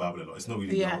 doesn't read the Bible a lot. It's not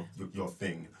really your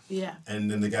thing. Yeah. And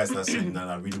then the guy starts saying,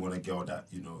 I really want a girl that,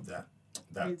 you know, that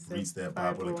reads their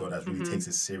Bible, a girl that really takes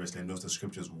it seriously and knows the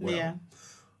scriptures well. Yeah.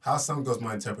 How some girls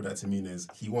might interpret that to mean is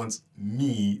he wants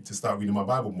me to start reading my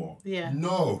Bible more. Yeah.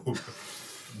 No.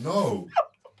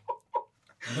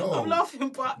 I'm laughing,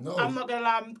 but I'm not gonna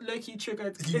lie, I'm low-key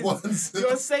triggered.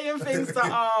 You're saying things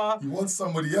that are... He wants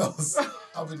somebody else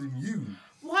other than you.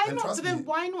 Why not? So then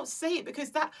why not say it? Because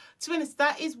that, to be honest,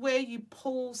 that is where you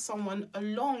pull someone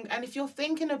along. And if you're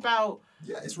thinking about...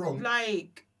 Yeah, it's wrong.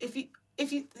 Like, if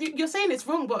you're saying it's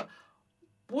wrong, but...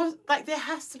 there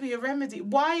has to be a remedy.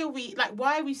 Why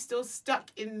are we still stuck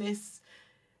in this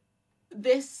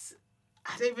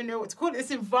I don't even know what to call it,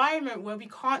 this environment where we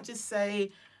can't just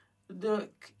say,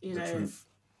 look, you know, truth.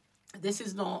 This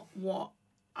is not what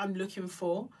I'm looking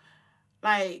for.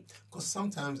 Like, because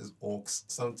sometimes it's orcs,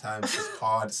 sometimes it's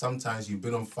hard, sometimes you've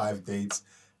been on 5 dates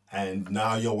and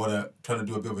now you're trying to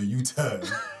do a bit of a U-turn.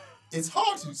 It's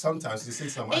hard sometimes to say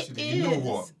something. Actually, you know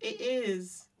what? It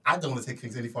is. I don't want to take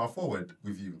things any far forward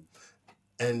with you.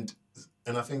 And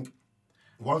I think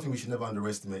one thing we should never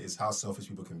underestimate is how selfish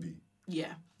people can be.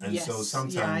 Yeah. And so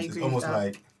sometimes it's almost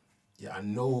like, I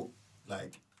know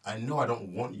I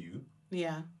don't want you.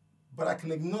 Yeah. But I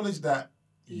can acknowledge that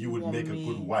you would make a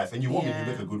good wife. And you want me to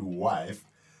make a good wife.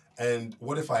 And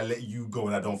what if I let you go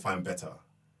and I don't find better?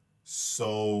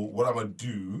 So what I'm going to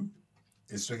do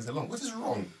is string it along, which is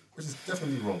wrong. Which is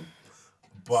definitely wrong.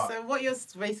 But so what you're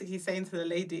basically saying to the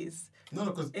ladies... No,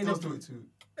 because girls do it too.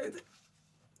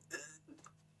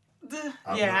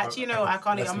 Actually, I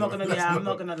can't. I'm not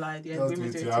gonna lie. Yeah,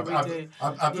 women do.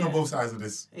 I've been on both sides of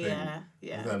this thing.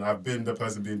 Yeah. And I've been the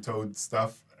person being told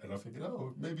stuff, and I'm thinking,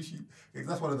 oh, maybe she.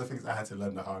 That's one of the things I had to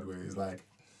learn the hard way. Is like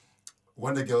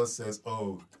when the girl says,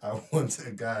 "Oh, I want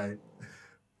a guy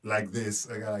like this,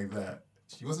 a guy like that."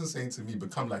 She wasn't saying to me,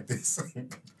 "Become like this."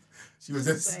 She was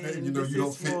just saying, you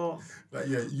don't fit. I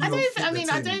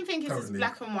don't think it's as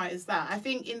black and white as that. I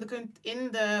think in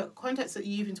the context that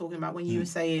you've been talking about when you were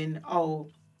saying,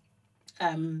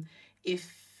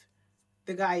 if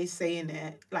the guy is saying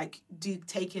it, like,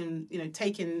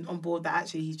 taking on board that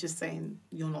actually he's just saying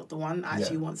you're not the one. I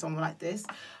actually want someone like this.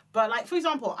 But like, for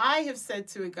example, I have said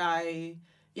to a guy,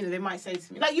 they might say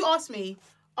to me, like, you asked me,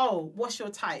 oh, what's your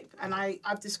type? And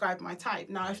I've described my type.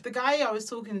 Now, if the guy I was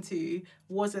talking to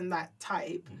wasn't that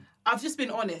type, I've just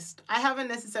been honest. I haven't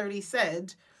necessarily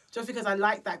said, just because I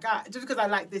like that guy, just because I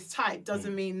like this type,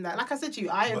 doesn't mean that, like I said to you,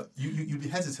 But you'd be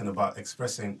hesitant about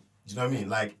expressing, do you know what I mean?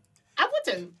 Like, I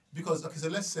wouldn't. Because, okay, so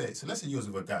let's say you was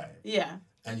with a guy. Yeah.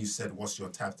 And you said, what's your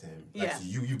type to him? Like, so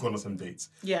you've gone on some dates.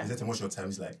 Yeah. You said to him, what's your type?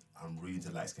 He's like, I'm really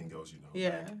into light-skinned girls,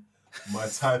 Yeah. Like, my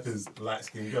type is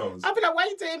light-skinned girls. I'd be like, why are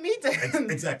you dating me then?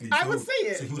 Exactly. I would say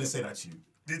it. So he wouldn't say that to you.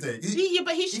 Did they?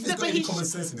 But he should. If he's got any common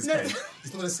sense in his head,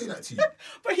 he's not going to say that to you.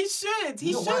 But he should.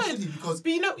 He should. Why should he? Because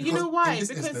you know why? In this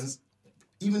instance,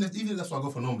 even if that's what I go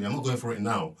for normally, I'm not going for it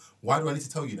now. Why do I need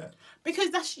to tell you that? Because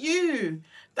that's you.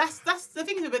 That's the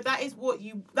thing of it. That is what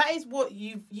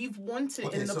you've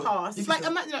wanted in the past. It's like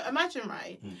imagine,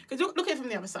 right? Because look at it from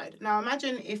the other side. Now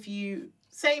imagine if you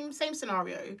same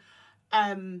scenario.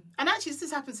 And actually this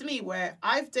has happened to me where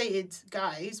I've dated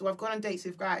guys, or I've gone on dates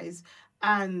with guys,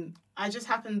 and I just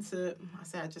happened to,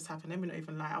 let me not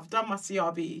even lie, I've done my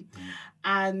CRB,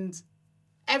 and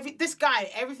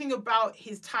everything about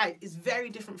his type is very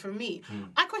different from me.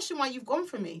 I question why you've gone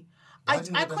for me.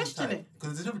 I question it.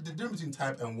 Because the difference between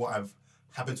type and what I've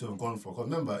happen to have gone for. Because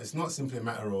remember, it's not simply a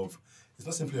matter of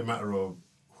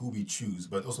who we choose,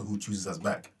 but also who chooses us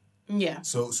back. Yeah.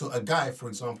 So a guy, for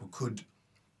example, could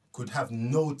have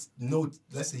no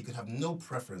let's say he could have no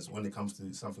preference when it comes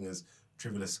to something as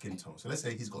trivial as skin tone. So let's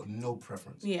say he's got no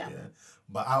preference. Yeah.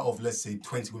 But out of, let's say,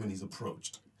 20 women he's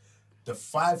approached, the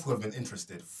 5 who have been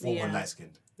interested, 4 were light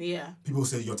skinned. Yeah. People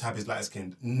say your type is light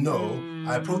skinned. No,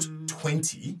 I approached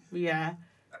 20. Yeah.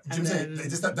 Do you know what I'm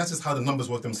saying? That's just how the numbers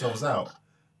work themselves out.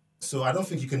 So I don't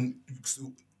think you can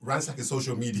ransack in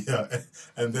social media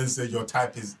and then say your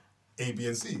type is A, B,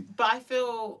 and C. But I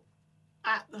feel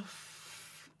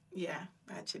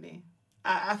actually.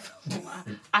 I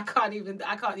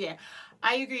can't.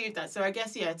 I agree with that. So I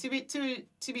guess,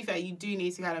 to be fair, you do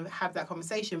need to kind of have that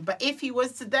conversation. But if he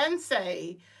was to then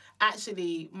say,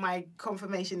 actually, my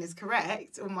confirmation is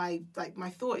correct, or my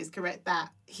thought is correct that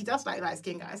he does like light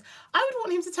skinned guys, I would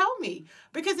want him to tell me,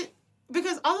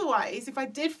 because otherwise, if I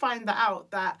did find that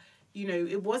out, that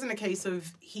it wasn't a case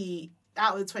of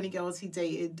out of the 20 girls he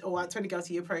dated, or 20 girls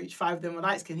he approached, 5 of them were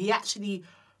light skinned, he actually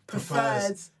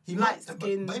prefers light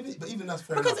skin. But even that's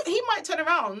fair because enough. He might turn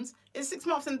around in 6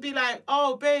 months and be like,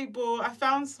 oh, babe, I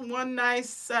found one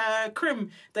nice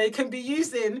crim that you can be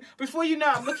using. Before you know,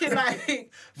 I'm looking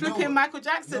like flipping Michael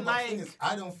Jackson. The thing is,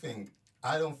 I don't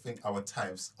think our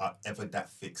types are ever that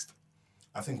fixed.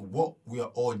 I think what we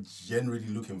are all generally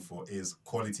looking for is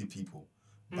quality people.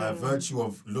 By virtue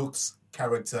of looks,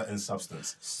 character, and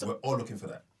substance. So, we're all looking for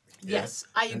that. Yes,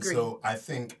 I agree. And so I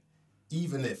think,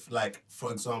 even if,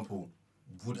 for example,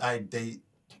 would I date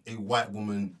a white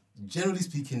woman? Generally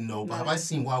speaking, no. But have I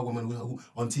seen white women who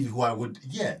on TV who I would?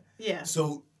 Yeah. Yeah.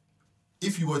 So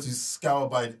if you were to scour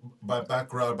by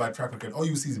background, by track record, all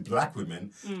you see is black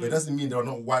women. But it doesn't mean there are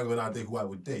not white women out there who I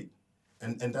would date.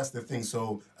 And that's the thing.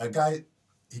 So a guy,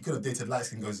 he could have dated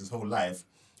light-skinned girls his whole life,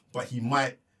 but you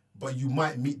might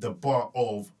meet the bar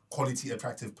of quality,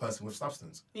 attractive person with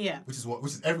substance. Yeah. Which is what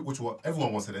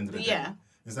everyone wants at the end of the day. Yeah.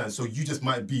 So you just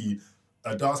might be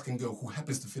a dark-skinned girl who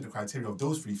happens to fit the criteria of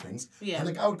those 3 things, and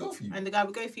the guy would go for you.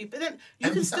 But then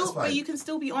you can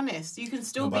still be honest. You can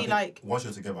still be like, once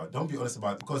you're together, don't be honest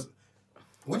about it, because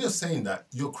when you're saying that,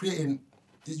 you're putting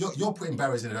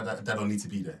barriers in that don't need to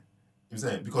be there. You know what I'm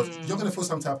saying? Because you're gonna feel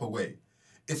some type of way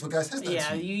if a guy says that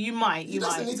to you. you might. He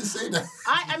doesn't need to say that.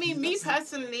 I mean, me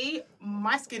personally,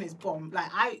 my skin is bomb.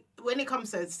 Like, when it comes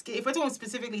to skin, if we're talking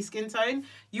specifically skin tone,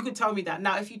 you could tell me that.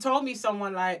 Now, if you told me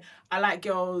someone like, I like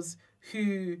girls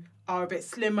who are a bit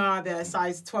slimmer, they're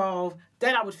size 12,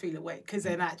 then I would feel away, because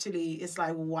then actually it's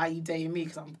like, well, why are you dating me?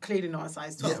 Because I'm clearly not a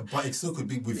size 12. Yeah, but it still could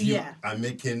be with you. Yeah. I'm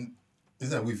making, is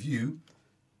that with you?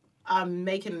 I'm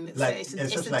making, it's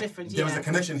a difference. There is a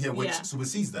connection here which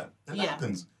supersedes that. And that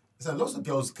happens. So lots of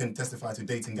girls can testify to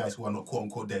dating guys who are not quote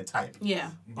unquote their type.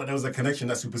 Yeah. But there was a connection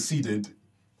that superseded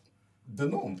the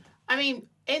norm. I mean,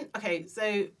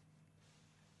 so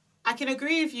I can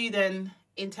agree with you then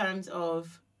in terms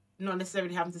of not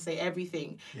necessarily having to say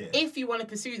everything if you want to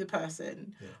pursue the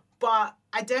person. Yeah. But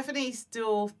I definitely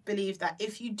still believe that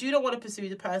if you do not want to pursue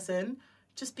the person,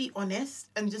 just be honest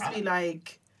and just be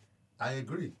like... I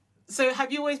agree. So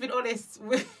have you always been honest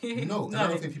with... No, I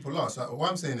don't think people are. So what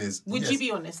I'm saying is... Would you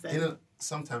be honest then?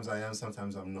 Sometimes I am,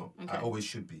 sometimes I'm not. Okay. I always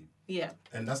should be. Yeah.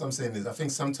 And that's what I'm saying is I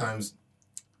think sometimes...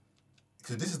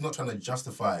 Because this is not trying to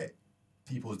justify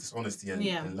people's dishonesty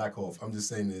and lack of... I'm just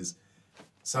saying is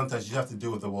sometimes you have to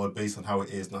deal with the world based on how it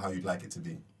is, not how you'd like it to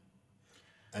be.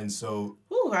 And so...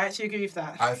 Ooh, I actually agree with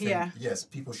that. I think, yes,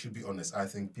 people should be honest. I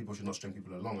think people should not string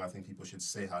people along. I think people should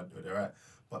say how they're at.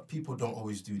 But people don't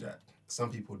always do that. Some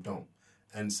people don't.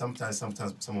 And sometimes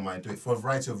someone might do it for a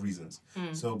variety of reasons.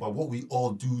 So, but what we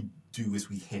all do is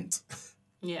we hint.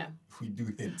 Yeah. We do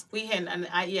hint. We hint. And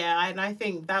I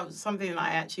think that was something that I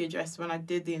actually addressed when I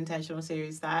did the intentional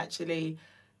series, that actually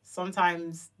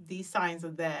sometimes these signs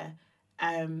are there.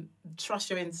 Trust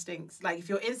your instincts. Like, if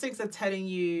your instincts are telling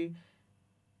you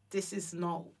this is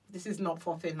not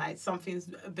popping, like something's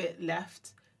a bit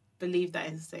left, believe that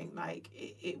instinct. Like,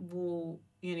 it will...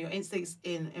 your instincts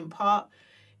in part,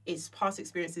 it's past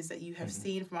experiences that you have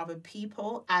seen from other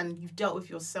people and you've dealt with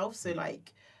yourself. So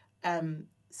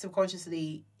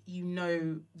subconsciously,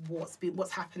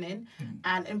 what's happening.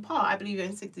 And in part, I believe your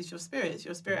instinct is your spirit. It's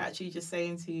your spirit actually just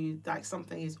saying to you, like,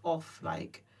 something is off.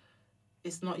 Like,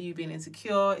 it's not you being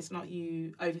insecure. It's not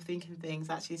you overthinking things.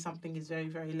 Actually, something is very,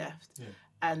 very left. Yeah.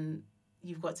 And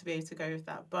you've got to be able to go with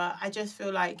that. But I just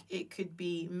feel like it could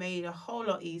be made a whole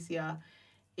lot easier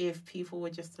if people were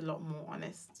just a lot more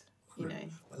honest,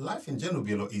 But life in general would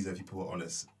be a lot easier if people were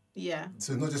honest. Yeah.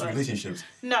 So not just relationships.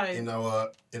 No. In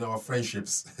our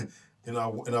friendships, in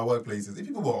our workplaces, if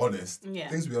people were honest,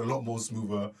 things would be a lot more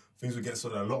smoother. Things would get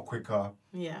sorted a lot quicker.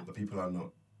 Yeah. But people are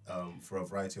not, for a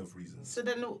variety of reasons. So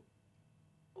then,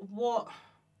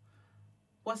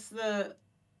 what's the?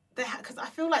 Because I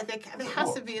feel like there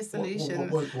has to be a solution.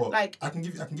 What? Like I can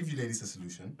give you ladies a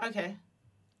solution. Okay.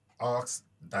 Ask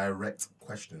direct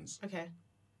questions. Okay.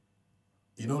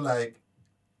 You know, like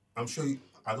I'm sure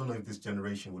I don't know if this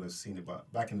generation would have seen it,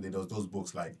 but back in the day, there was those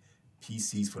books like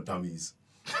PCs for Dummies,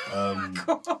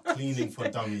 Cleaning for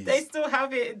Dummies. They still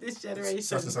have it in this generation.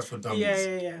 Such and such for Dummies.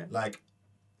 Yeah. Like,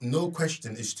 no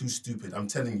question is too stupid. I'm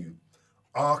telling you.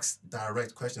 Ask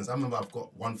direct questions. I remember I've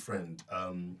got one friend.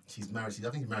 She's married. I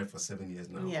think she's married for 7 years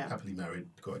now. Yeah. Happily married.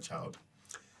 Got a child.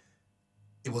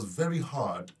 It was very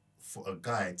hard for a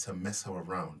guy to mess her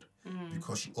around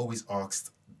because she always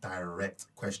asked direct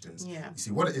questions. Yeah. You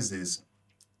see, what it is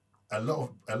a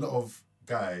lot of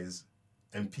guys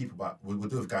and people, but we'll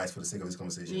do with guys for the sake of this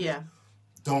conversation. Yeah.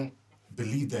 Don't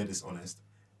believe they're dishonest.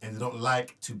 And they don't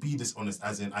like to be dishonest,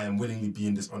 as in I am willingly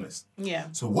being dishonest. Yeah.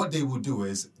 So what they will do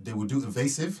is they will do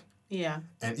evasive. Yeah.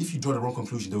 And if you draw the wrong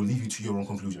conclusion, they will leave you to your wrong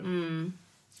conclusion.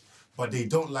 But they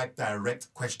don't like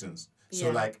direct questions.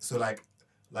 So like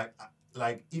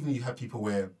even you have people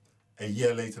where a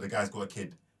year later the guy's got a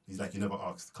kid. He's like, you never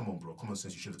asked. Come on, bro. Common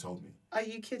sense, you should have told me. Are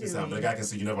you kidding me? But the guy can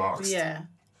say you never asked. Yeah.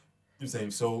 I'm saying,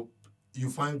 so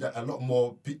you find that a lot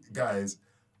more guys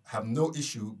have no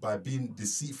issue by being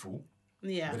deceitful.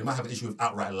 Yeah. But they might have an issue with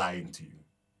outright lying to you.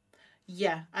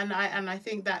 Yeah, and I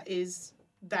think that is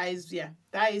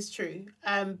true.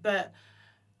 But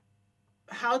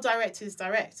how direct is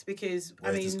direct? Because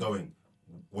where's this going?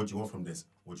 What do you want from this?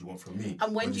 What do you want from me?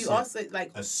 And when do you ask it,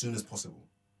 like as soon as possible?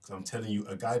 Because I'm telling you,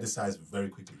 a guy decides very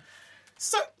quickly.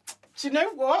 So, do you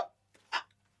know what?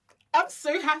 I'm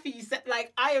so happy you said,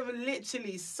 like, I am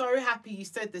literally so happy you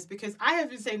said this because I have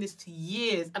been saying this for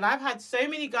years and I've had so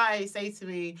many guys say to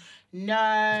me,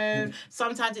 no,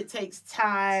 sometimes it takes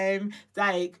time.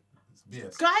 Like,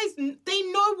 BS. Guys, they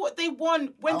know what they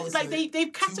want when, like, they've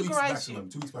categorized you.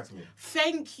 2 weeks maximum.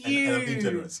 Thank you. And I'm being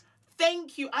generous.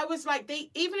 Thank you. I was like,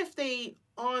 even if they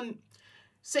don't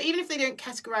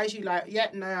categorize you like,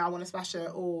 I want to smash her,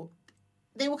 or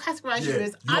they will categorize you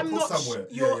as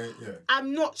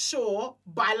I'm not sure,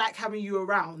 but I like having you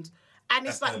around. And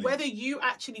it's like whether you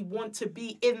actually want to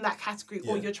be in that category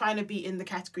or you're trying to be in the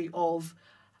category of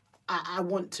I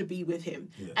want to be with him.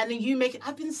 Yeah. And then you make it.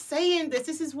 I've been saying this.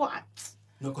 This is what.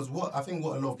 No, because I think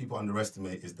what a lot of people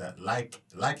underestimate is that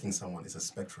liking someone is a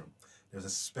spectrum. There's a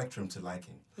spectrum to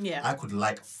liking. Yeah. I could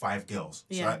like 5 girls.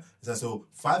 Yeah. So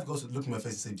 5 girls would look in my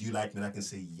face and say, "Do you like me?" And I can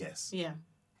say yes. Yeah.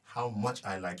 How much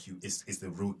I like you is a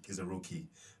real key.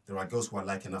 There are girls who I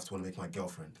like enough to want to make my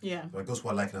girlfriend. Yeah. There are girls who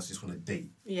I like enough to just want to date.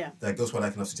 Yeah. There are girls who I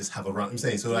like enough to just have around. I'm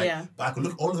saying so like, but I could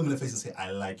look all of them in the face and say,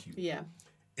 "I like you." Yeah.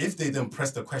 If they then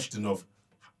press the question of,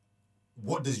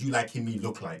 what does you liking me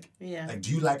look like? Yeah. Like,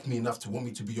 do you like me enough to want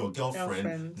me to be your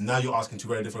girlfriend? Now you're asking 2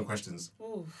 very different questions.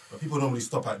 Oof. But people normally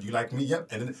stop at, do you like me?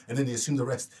 Yep. And then they assume the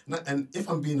rest. And if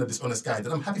I'm being a dishonest guy,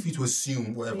 then I'm happy for you to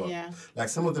assume whatever. Yeah. Like,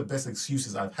 some of the best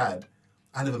excuses I've had,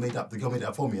 I never made up. The girl made it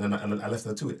up for me, and I left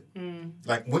her to it. Mm.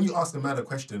 Like, when you ask a man a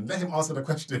question, let him answer the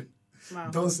question. Wow.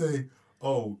 Don't say,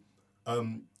 "Oh,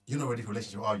 you're not ready for a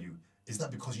relationship, are you? Is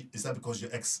that because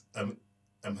your ex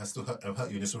has still hurt you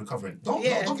and you're still recovering?" Don't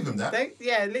give him that.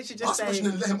 Literally just ask the question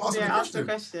and let him answer the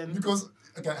question. Because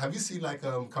have you seen like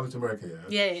Coming to America?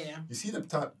 Yeah. You see the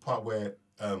part where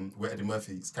Eddie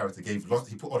Murphy's character he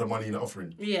put all the money in the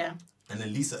offering. Yeah. And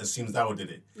then Lisa assumes Daryl did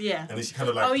it. Yeah. And then she kind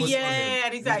of like puts it on him.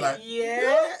 And he's like, I'll take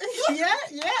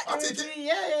it.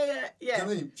 Yeah. You know what I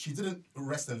mean? She didn't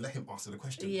rest and let him answer the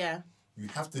question. Yeah. You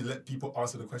have to let people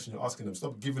answer the question you're asking them.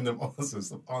 Stop giving them answers.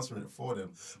 Stop answering it for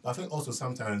them. But I think also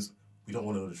sometimes we don't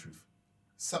want to know the truth.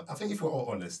 So I think if we're all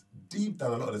honest, deep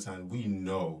down a lot of the time, we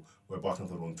know we're barking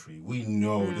up the wrong tree. We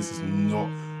know this is not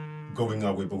going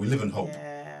our way, but we live in hope.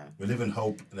 Yeah. We live in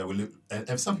hope,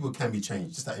 and some people can be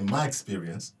changed. Just that in my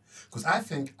experience, because I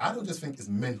don't just think it's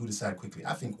men who decide quickly.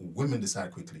 I think women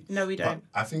decide quickly. No, we don't.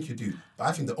 But I think you do. But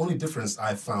I think the only difference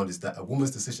I've found is that a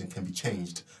woman's decision can be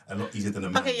changed a lot easier than a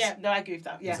man's. Okay, yeah. No, I agree with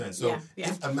that. Yeah. So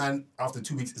if a man after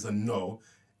 2 weeks is a no,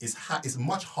 it's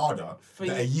much harder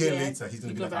that a year later he's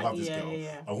going to be like, "I love this girl."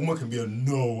 Yeah. A woman can be a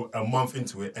no a month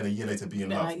into it and a year later be in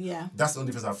love. That's the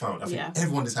only difference I've found. I think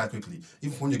everyone decides quickly.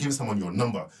 Even when you're giving someone your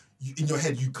number, in your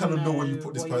head, you kind of know where you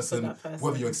put this person,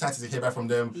 whether you're excited to hear back from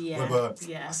them, whether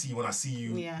I see you when I see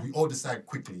you. Yeah. We all decide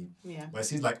quickly. Yeah. But it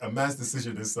seems like a man's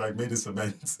decision is like made in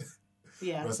cement.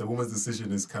 Yeah. Whereas a woman's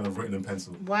decision is kind of written in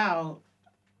pencil. Wow.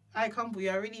 Kumbu,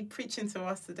 you're really preaching to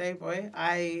us today, boy.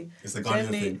 It's a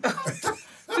Ghanaian thing.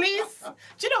 Please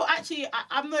Do you know, actually,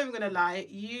 I'm not even going to lie.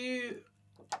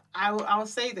 I'll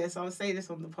say this on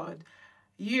the pod.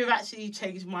 You've actually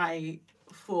changed my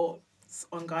thoughts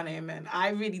on Ghanaian men. I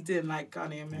really didn't like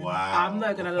Ghanaian men. Wow. I'm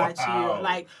not gonna lie to you.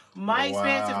 Like, my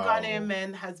experience with Ghanaian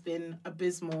men has been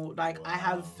abysmal. Like, I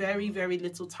have very, very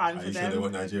little time for them. Are you sure they were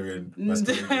Nigerian? No,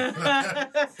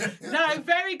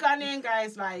 very Ghanaian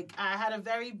guys. Like, I had a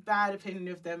very bad opinion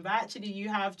of them. But actually, you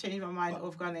have changed my mind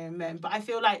of Ghanaian men. But I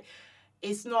feel like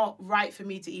it's not right for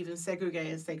me to even segregate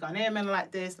and say Ghanaian men are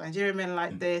like this, Nigerian men are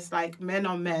like this. Like, men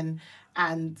are men,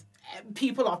 and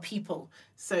people are people,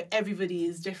 so everybody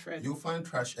is different. You'll find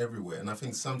trash everywhere, and I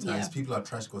think sometimes people are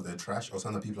trash because they're trash, or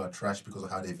sometimes people are trash because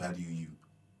of how they value you.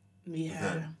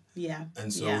 Yeah.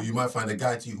 And so you might find a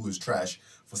guy to you who is trash.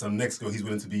 For some next girl, he's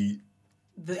willing to be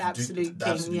the absolute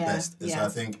best. And so I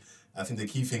think the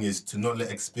key thing is to not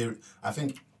let experience. I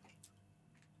think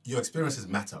your experiences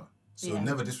matter, so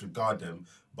never disregard them.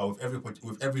 But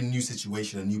with every new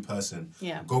situation, a new person,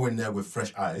 go in there with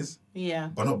fresh eyes,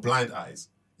 but not blind eyes.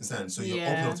 So you're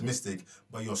open, optimistic,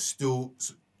 but you're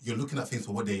looking at things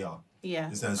for what they are. Yeah,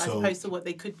 as opposed to what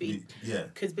they could be. Yeah.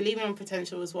 Because believing in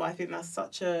potential as well, I think that's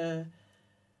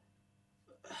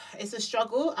it's a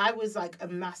struggle. I was like a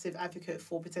massive advocate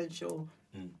for potential.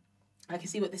 I can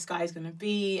see what this guy is going to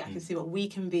be. I can see what we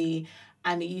can be.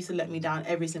 And it used to let me down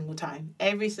every single time.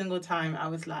 Every single time I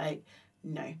was like,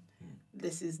 no,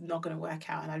 this is not going to work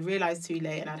out. And I realised too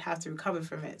late and I'd have to recover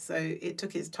from it. So it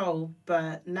took its toll.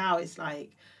 But now it's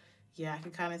like, I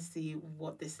can kind of see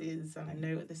what this is and I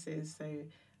know what this is. So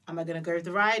am I going to go with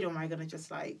the ride or am I going to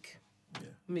just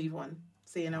move on?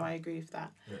 So, I agree with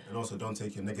that. Yeah. And also don't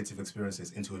take your negative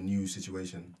experiences into a new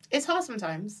situation. It's hard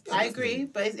sometimes. Yeah, I agree.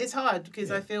 But it's hard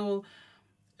because I feel,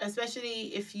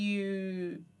 especially if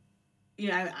I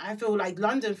feel like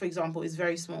London, for example, is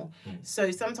very small. So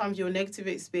sometimes your negative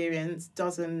experience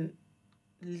doesn't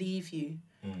leave you.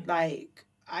 Like,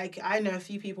 I know a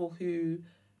few people who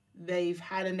they've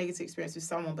had a negative experience with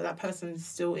someone, but that person is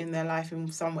still in their life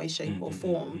in some way, shape or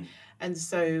form. And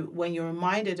so when you're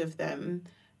reminded of them,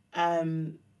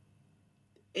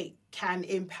 it can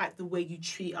impact the way you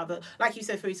treat other. Like you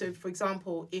said, for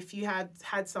example, if you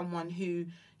had someone who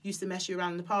used to mess you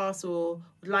around in the past or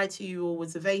would lie to you or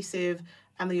was evasive,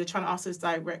 and then you're trying to ask those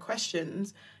direct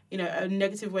questions, a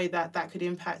negative way that could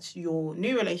impact your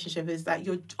new relationship is that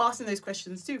you're asking those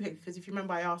questions too. Because if you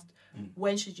remember, I asked,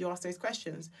 when should you ask those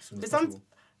questions? But sometimes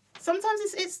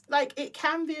it's like, it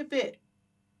can be a bit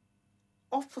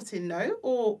off-putting, no?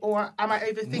 Or am I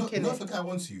overthinking it? Not if a guy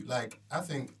wants you. Like, I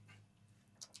think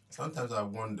sometimes I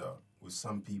wonder with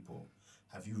some people,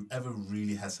 have you ever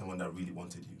really had someone that really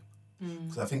wanted you?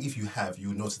 Because I think if you have,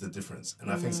 you notice the difference.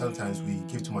 And I think sometimes we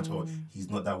give too much, he's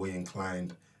not that way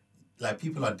inclined. Like,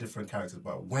 people are different characters,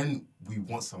 but when we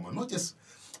want someone, not just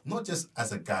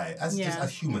as a guy, just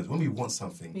as humans, when we want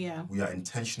something, we are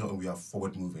intentional and we are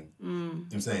forward moving. You know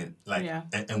what I'm saying? Like,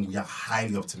 and we are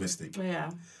highly optimistic.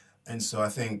 Yeah. And so I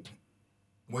think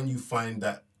when you find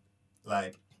that,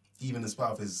 like, even as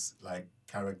part of his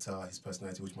character, his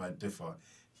personality, which might differ,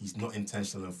 he's not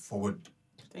intentional and forward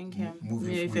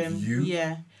moving with you.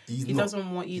 Yeah. He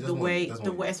doesn't want you the way,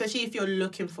 especially if you're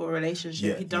looking for a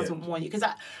relationship, he doesn't want you. Because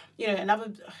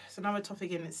it's another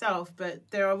topic in itself, but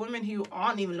there are women who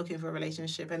aren't even looking for a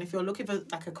relationship. And if you're looking for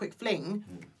like a quick fling,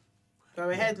 go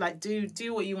ahead, like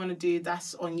do what you want to do.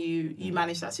 That's on you. You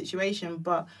manage that situation.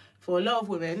 But for a lot of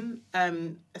women,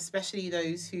 especially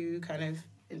those who kind of,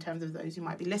 in terms of those who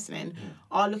might be listening,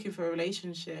 are looking for a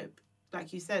relationship,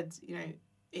 like you said, it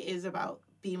is about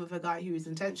being with a guy who is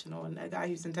intentional, and a guy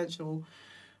who's intentional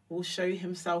will show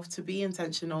himself to be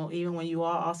intentional even when you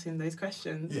are asking those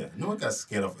questions. Yeah, no one gets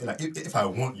scared of, like, if I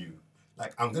want you,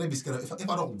 like, I'm going to be scared of, if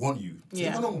I don't want you. So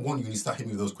if I don't want you and you start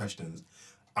hitting me with those questions,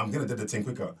 I'm going to do the thing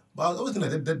quicker. But I was always going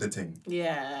to do the thing. Yeah. You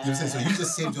know what I'm saying? So you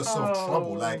just saved yourself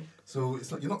trouble. Like, so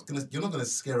it's not, you're not going to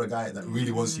scare a guy that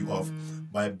really wants you off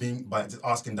by just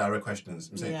asking direct questions.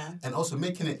 You know what I'm saying? And also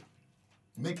making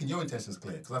your intentions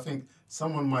clear. Because I think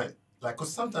someone might,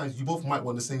 because sometimes you both might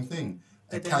want the same thing.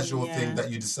 A casual thing that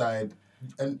you decide,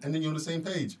 and then you're on the same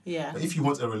page. Yeah. But if you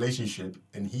want a relationship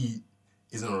and he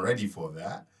isn't ready for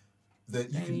that,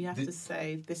 then you have to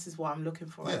say, this is what I'm looking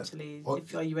for, actually.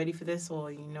 Are you ready for this or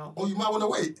are you not? Or you might want to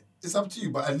wait. It's up to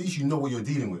you, but at least you know what you're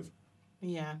dealing with.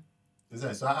 Yeah.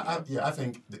 So I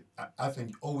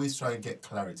think always try and get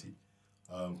clarity.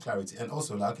 And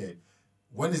also,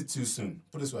 when is it too soon?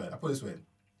 I put it this way.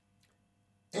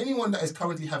 Anyone that is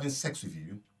currently having sex with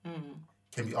you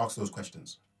can be asked those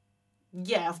questions.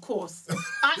 Yeah, of course.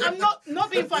 I'm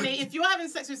not being funny. If you're having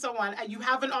sex with someone and you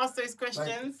haven't asked those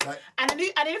questions, and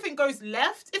anything goes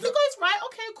left, if it goes right,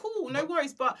 okay, cool, no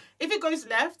worries. But if it goes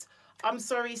left, I'm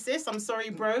sorry, sis. I'm sorry,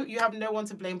 bro. You have no one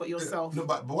to blame but yourself. No,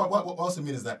 but what also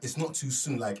means is that it's not too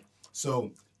soon. Like,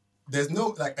 so there's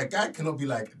no, like, a guy cannot be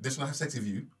like, they should have sex with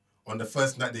you on the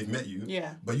first night they've met you.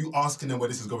 Yeah. But you asking them where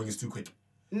this is going is too quick.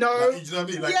 No. Like, you know what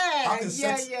I mean? Like, how can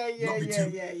sex not be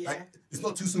too... Like, it's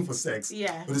not too soon for sex,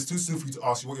 but it's too soon for you to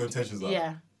ask you what your intentions are.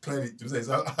 Yeah. Clearly, you know what I'm saying?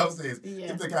 So I would say is,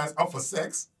 if the guy's up for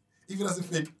sex, if he doesn't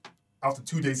think after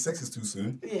 2 days sex is too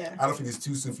soon, I don't think it's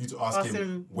too soon for you to ask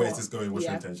him where's this going, what's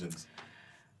your intentions?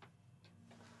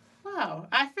 Wow.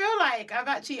 I feel like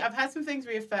I've had some things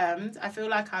reaffirmed. I feel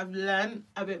like I've learned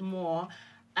a bit more.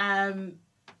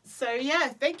 So yeah,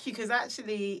 thank you, because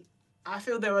actually I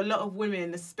feel there are a lot of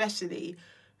women especially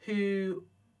who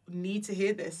need to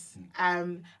hear this.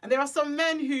 And there are some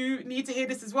men who need to hear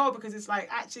this as well, because it's like,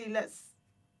 actually, let's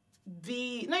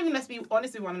be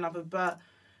honest with one another, but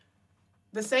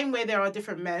the same way there are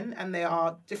different men and there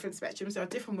are different spectrums, there are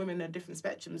different women and different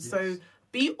spectrums. Yes. So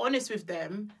be honest with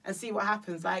them and see what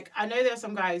happens. Like, I know there are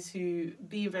some guys who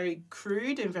be very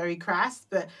crude and very crass,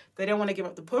 but they don't want to give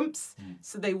up the pumps.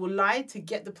 So they will lie to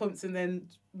get the pumps and then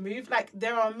move. Like,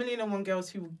 there are 1,000,001 girls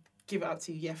who give it up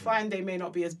to you. Yeah, fine, they may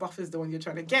not be as buff as the one you're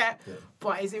trying to get,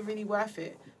 but is it really worth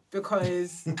it?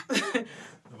 Because...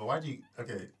 But why do you...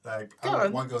 Okay, like,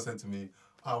 one girl said to me,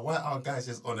 why aren't guys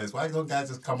just honest? Why don't guys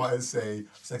just come out and say,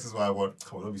 sex is what I want?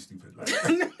 Come on, don't be stupid. Like,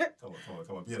 come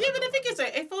on. Yeah, but the thing is,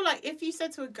 I feel like if you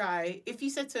said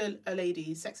to a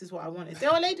lady, sex is what I wanted, there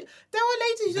are ladies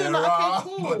who are like, okay,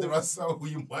 cool. But there are some who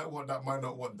you might want that, might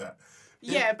not want that.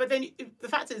 Yeah, but then the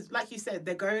fact is, like you said,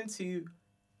 they're going to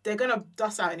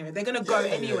dust out anyway. They're going to go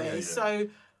anyway. Yeah. So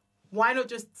why not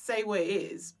just say what it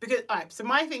is? Because, so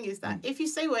my thing is that if you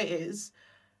say what it is,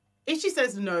 if she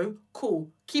says no,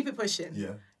 cool, keep it pushing.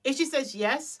 Yeah. If she says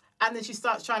yes, and then she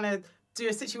starts trying to do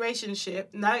a situationship,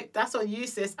 no, that's on you,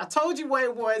 sis. I told you what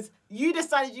it was. You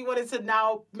decided you wanted to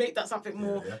now make that something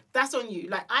more. Yeah. That's on you.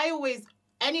 Like,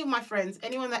 any of my friends,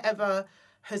 anyone that ever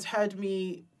has heard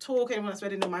me talk, anyone that's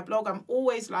read it on my blog, I'm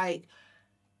always like,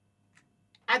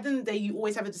 at the end of the day, you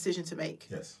always have a decision to make.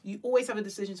 Yes. You always have a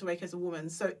decision to make as a woman.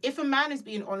 So if a man is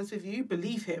being honest with you,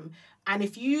 believe him. And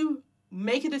if you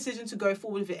make a decision to go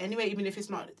forward with it anyway, even if it's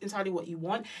not entirely what you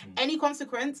want, any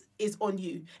consequence is on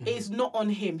you. It is not on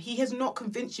him. He has not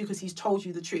convinced you because he's told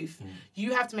you the truth.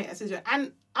 You have to make that decision.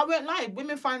 And I won't lie,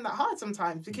 women find that hard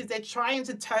sometimes because they're trying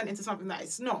to turn into something that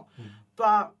it's not.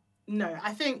 But no,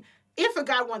 I think if a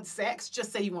guy wants sex,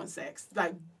 just say you want sex.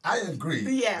 Like, I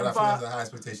agree. Yeah, but I think that's a high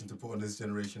expectation to put on this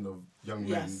generation of young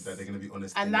men, that they're going to be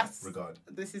honest in that regard.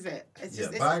 This is it.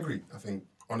 But I agree. I think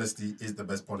honesty is the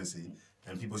best policy.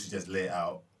 And people should just lay it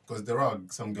out. Because there are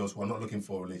some girls who are not looking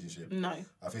for a relationship. No.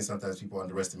 I think sometimes people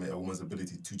underestimate a woman's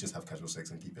ability to just have casual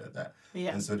sex and keep it at that. Yeah.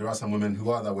 And so there are some women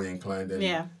who are that way inclined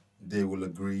and they will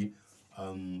agree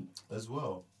as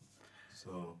well.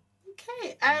 So...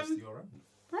 Okay.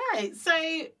 Right. So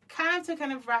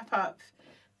to wrap up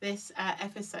this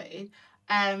episode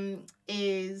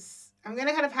is... I'm going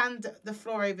to kind of hand the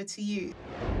floor over to you.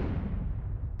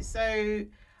 So...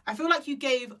 I feel like you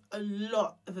gave a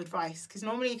lot of advice, because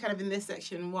normally kind of in this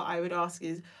section, what I would ask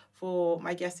is for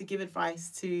my guests to give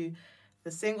advice to the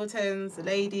singletons, the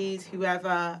ladies,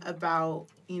 whoever, about,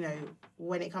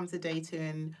 when it comes to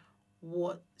dating,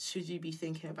 what should you be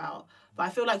thinking about? But I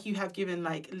feel like you have given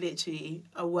literally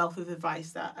a wealth of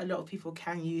advice that a lot of people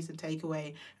can use and take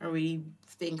away and really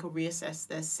think or reassess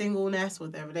their singleness or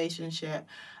their relationship.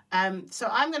 So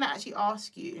I'm going to actually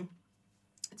ask you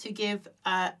to give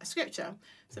a scripture.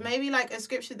 So maybe a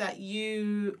scripture that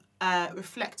you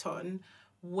reflect on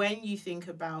when you think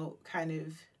about kind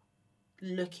of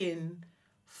looking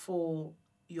for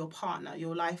your partner,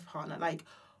 your life partner. Like,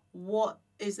 what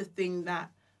is the thing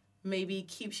that maybe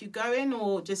keeps you going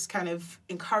or just kind of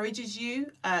encourages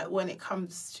you when it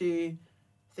comes to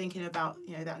thinking about,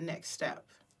 that next step?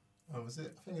 Is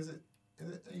it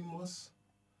Amos?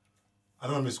 I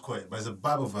don't know if it's quite, but it's a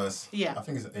Bible verse. Yeah. I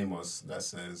think it's Amos that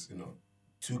says,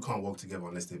 two can't walk together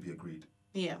unless they be agreed.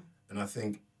 Yeah. And I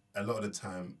think a lot of the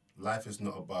time, life is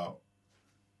not about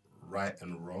right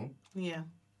and wrong. Yeah.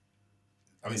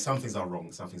 I mean, some things are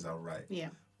wrong, some things are right. Yeah.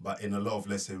 But in a lot of,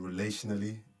 let's say,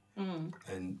 relationally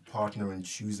and partner and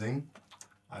choosing,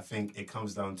 I think it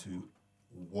comes down to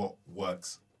what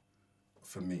works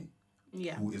for me.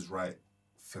 Yeah. Who is right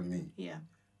for me. Yeah.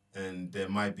 And there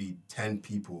might be 10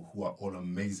 people who are all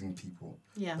amazing people.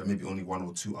 Yeah. But maybe only 1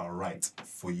 or 2 are right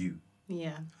for you.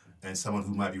 Yeah. And someone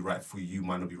who might be right for you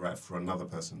might not be right for another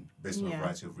person based on a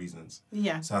variety of reasons.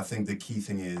 Yeah. So I think the key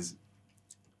thing is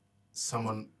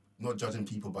someone not judging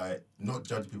people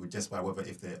just by whether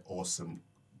if they're awesome,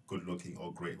 good looking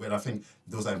or great. Well, I think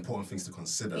those are important things to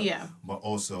consider. Yeah. But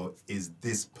also, is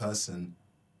this person,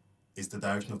 is the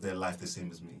direction of their life the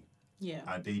same as me? Yeah.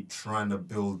 Are they trying to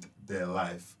build their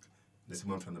life the same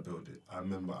way I'm trying to build it? I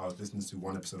remember I was listening to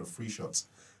one episode of Free Shots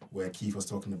where Keith was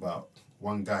talking about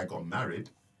one guy got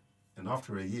married, and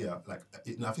after a year,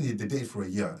 I think they dated for a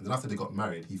year, and then after they got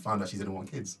married, he found out she didn't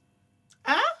want kids.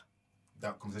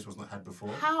 That conversation was not had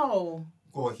before. How?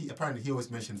 Well, he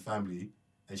always mentioned family,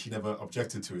 and she never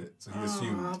objected to it, so he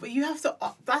assumed. But you have to.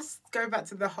 That's going back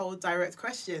to the whole direct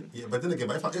question. Yeah, but then again,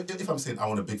 if I'm saying I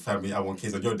want a big family, I want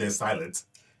kids, and you're there silent,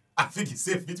 I think it's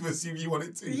safe for me to assume you want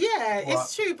it too. Yeah,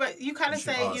 it's true, but you kind of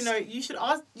say, ask. You should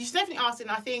ask. You should definitely ask,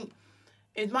 and I think,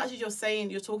 as much as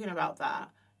you're talking about that,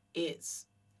 it's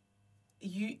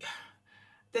you.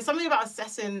 There's something about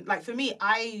assessing, like for me,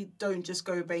 I don't just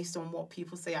go based on what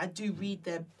people say. I do read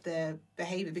their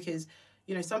behaviour because,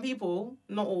 some people,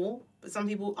 not all, but some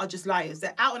people are just liars.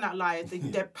 They're out and out liars.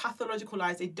 They're pathological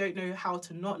liars. They don't know how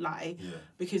to not lie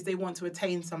because they want to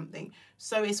attain something.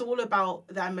 So it's all about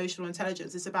that emotional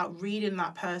intelligence. It's about reading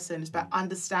that person. It's about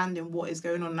understanding what is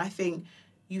going on. And I think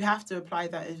you have to apply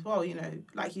that as well.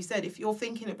 Like you said, if you're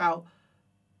thinking about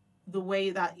the way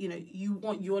that, you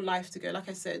want your life to go, like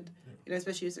I said,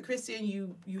 especially as a Christian,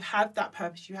 you have that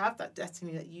purpose, you have that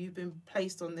destiny that you've been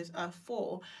placed on this earth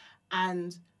for,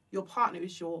 and your partner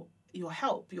is your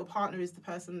help. Your partner is the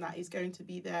person that is going to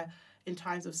be there in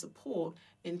times of support,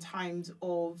 in times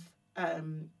of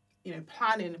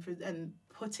planning and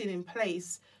putting in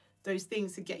place those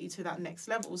things to get you to that next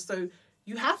level. So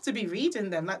you have to be reading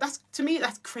them. Like to me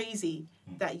that's crazy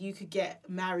that you could get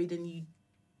married and you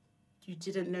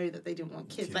didn't know that they didn't want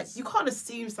kids. Like you can't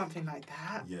assume something like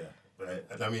that. Yeah. Right.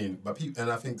 And I mean,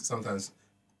 and I think sometimes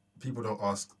people don't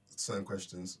ask certain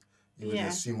questions. They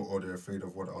assume or they're afraid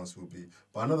of what the answer will be.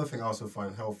 But another thing I also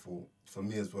find helpful for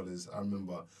me as well is I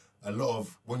remember a lot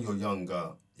of when you're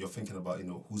younger, you're thinking about,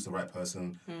 who's the right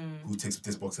person, who ticks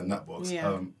this box and that box.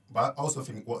 Yeah. But I also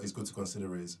think what is good to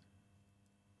consider is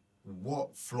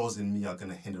what flaws in me are going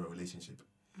to hinder a relationship.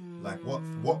 Like what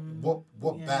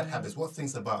bad habits, what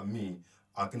things about me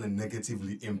are going to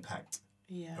negatively impact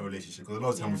a relationship, because a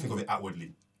lot of time we think of it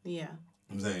outwardly. Yeah.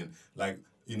 I'm saying, like,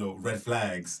 red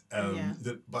flags.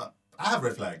 But I have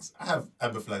red flags. I have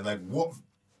amber flags. Like, what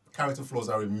character flaws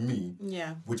are in me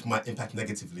which might impact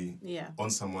negatively on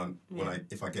someone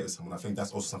if I get with someone. I think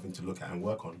that's also something to look at and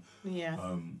work on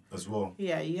as well.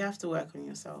 Yeah, you have to work on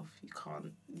yourself.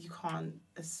 You can't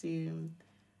assume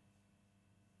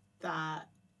that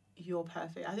you're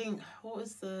perfect. I think, what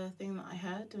was the thing that I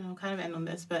heard? And I'll kind of end on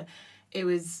this, but it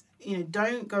was,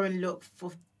 don't go and look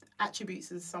for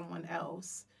attributes in someone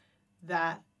else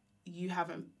that you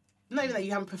haven't, not even that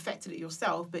you haven't perfected it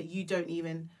yourself, but you don't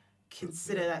even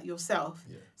consider that yourself.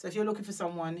 Yeah. So if you're looking for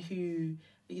someone who,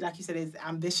 like you said, is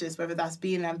ambitious, whether that's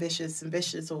being ambitious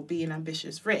or being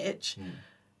ambitious rich,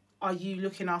 are you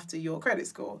looking after your credit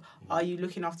score? Are you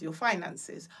looking after your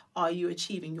finances? Are you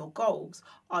achieving your goals?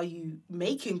 Are you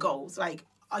making goals? Like,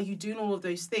 are you doing all of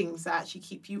those things that actually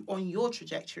keep you on your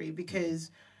trajectory?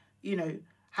 Because,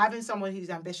 having someone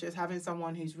who's ambitious, having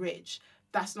someone who's rich,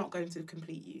 that's not going to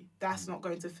complete you. That's not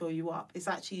going to fill you up. It's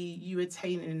actually you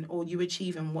attaining or you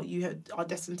achieving what you are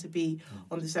destined to be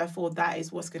on this earth for. That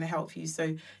is what's going to help you.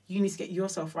 So you need to get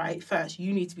yourself right first.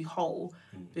 You need to be whole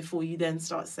before you then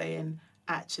start saying,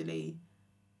 actually,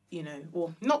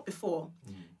 or not before.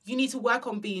 You need to work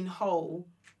on being whole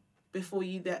before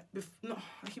you I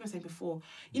keep on saying before.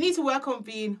 You need to work on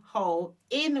being whole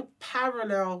in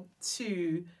parallel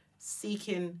to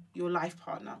seeking your life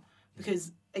partner.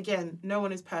 Because again, no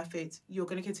one is perfect. You're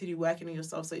going to continue working on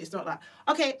yourself. So it's not like,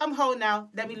 okay, I'm whole now,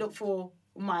 let me look for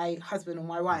my husband or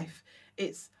my wife.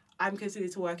 It's, I'm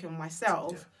continuing to work on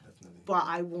myself, but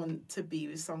I want to be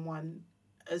with someone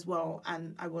as well,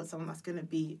 and I want someone that's going to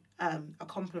be a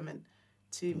compliment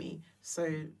to me. So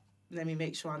let me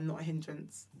make sure I'm not a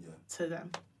hindrance to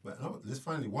them. But no, just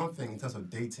finally, one thing in terms of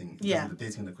dating,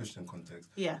 dating in the Christian context,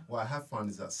 what I have found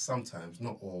is that sometimes,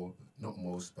 not all, not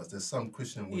most, but there's some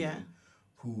Christian women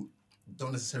who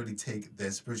don't necessarily take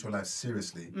their spiritual life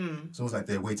seriously. It's almost like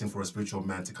they're waiting for a spiritual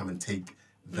man to come and take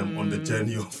them on the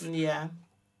journey of... Yeah.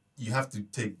 You have to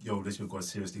take your relationship with God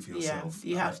seriously for yourself. Yeah,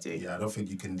 you have to. Yeah, I don't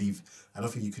think you can use,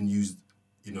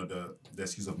 the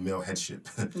excuse of male headship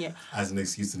as an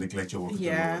excuse to neglect your work with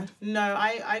the Lord. No,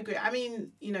 I agree. I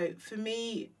mean, for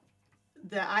me,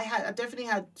 I definitely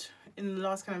had, in the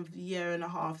last kind of year and a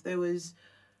half, there was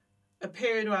a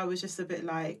period where I was just a bit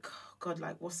like, oh God,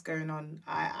 like, what's going on?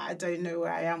 I don't know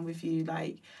where I am with you.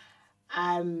 Like,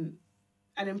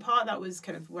 And in part, that was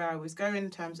kind of where I was going in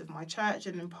terms of my church.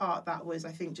 And in part, that was,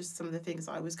 I think, just some of the things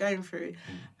that I was going through.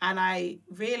 And I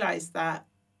realised that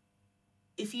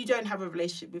if you don't have a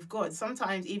relationship with God,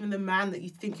 sometimes even the man that you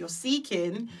think you're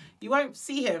seeking, you won't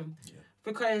see him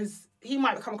because he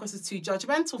might come across as too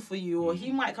judgmental for you, or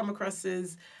he might come across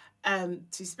as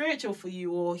too spiritual for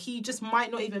you, or he just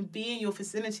might not even be in your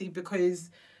vicinity because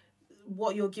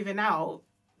what you're giving out,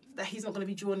 that he's not going to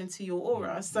be drawn into your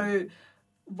aura. So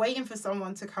waiting for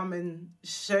someone to come and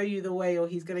show you the way, or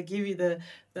he's going to give you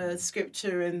the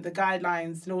scripture and the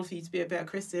guidelines in order for you to be a better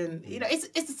Christian, you know, it's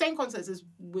the same concept as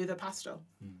with a pastor.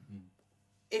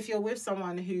 If you're with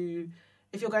someone who,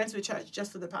 if you're going to a church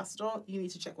just for the pastor, you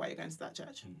need to check why you're going to that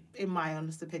church, in my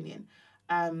honest opinion.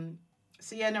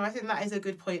 So yeah, no, I think that is a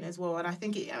good point as well. And I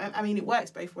think it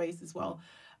works both ways as well.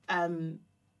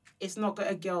 It's not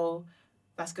a girl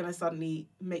that's going to suddenly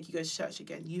make you go to church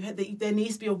again. There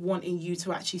needs to be a want in you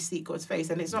to actually seek God's face.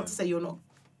 And it's not to say you're not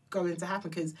going to happen,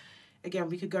 because, again,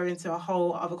 we could go into a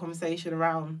whole other conversation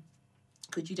around,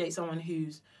 could you date someone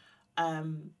who's a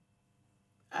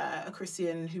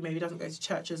Christian who maybe doesn't go to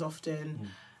church as often?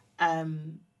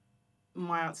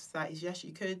 My answer to that is yes,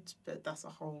 you could, but that's a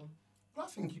whole... Well, I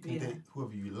think you can date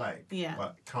whoever you like,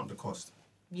 but count the cost.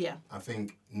 Yeah. I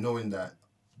think knowing that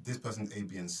this person's A,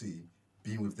 B, and C,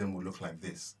 being with them will look like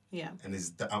this. Yeah. And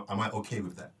am I okay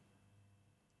with that?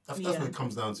 That's what it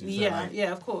comes down to.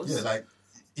 Yeah, of course. Yeah, like,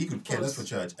 he could care less for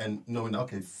church, and knowing that,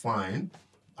 okay, fine,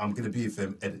 I'm going to be with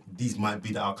them, and these might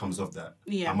be the outcomes of that.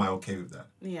 Yeah. Am I okay with that?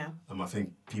 Yeah. I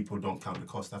think people don't count the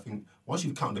cost. I think once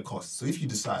you count the cost, so if you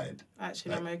decide...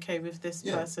 Actually, I'm okay with this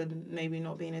person maybe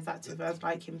not being as active as I'd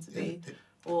like him to be,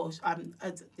 or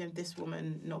this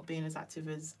woman not being as active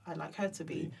as I'd like her to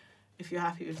be. If you're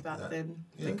happy with that, then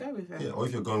go with it. Yeah, or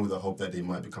if you're going with the hope that they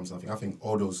might become something. I think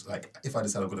all those, like, if I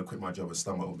decide I'm going to quit my job and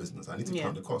start my own business, I need to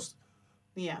count the cost.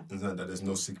 Yeah. And that there's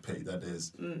no sick pay, that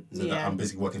I'm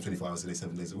basically working 24 hours a day,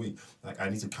 7 days a week. Like, I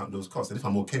need to count those costs. And if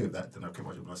I'm okay with that, then I quit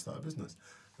my job and I start a business.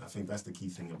 And I think that's the key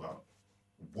thing about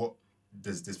what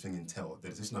does this thing entail? The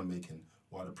decision I'm making,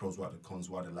 what are the pros, what are the cons,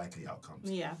 what are the likely outcomes?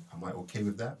 Yeah. Am I okay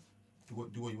with that? Do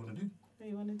what you want to do. What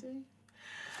you want to do?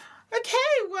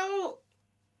 Okay, well...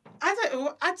 I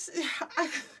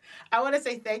want to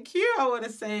say thank you. I want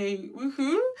to say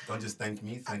woohoo. Don't just thank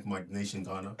me. Thank my nation,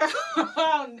 Ghana.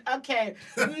 Okay.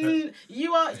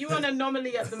 You are an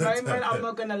anomaly at the moment. I'm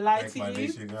not going to lie to you.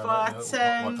 Nation, but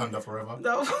Wakanda forever.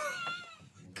 No.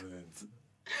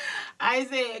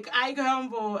 Isaac, I go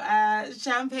humble.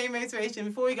 Champagne motivation.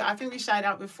 Before we go, I think we shouted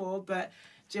out before, but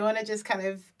do you want to just kind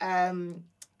of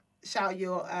shout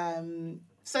your...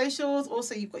 socials?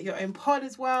 Also, you've got your own pod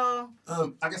as well.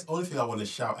 I guess the only thing I want to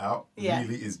shout out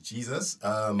really is Jesus.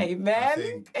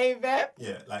 Amen. Amen.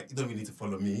 Yeah, like, you don't really need to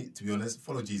follow me, to be honest.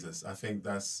 Follow Jesus. I think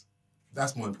that's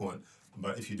more important.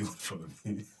 But if you do follow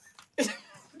me...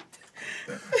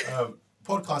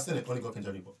 podcast, isn't it? Only God Can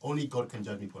Judge Me. Only God Can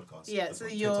Judge Me podcast. Yeah, that's so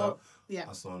you're... Twitter. Yeah.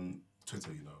 That's on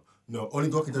Twitter, you know. No, Only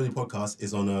God Can Judge Me podcast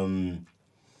is on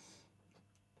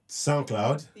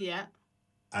SoundCloud. Yeah.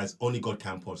 As Only God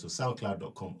Can Pod. So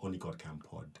soundcloud.com, Only God Can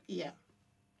Pod. Yeah.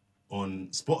 On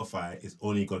Spotify, it's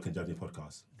Only God Can Judge Me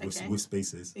podcast. With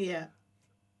spaces. Yeah.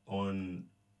 On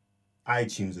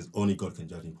iTunes, it's Only God Can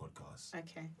Judge Me podcast.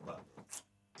 Okay. But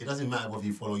it doesn't matter whether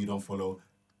you follow or you don't follow.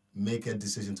 Make a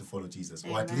decision to follow Jesus.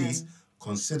 Amen. Or at least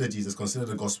consider Jesus, consider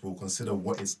the gospel, consider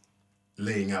what it's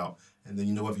laying out. And then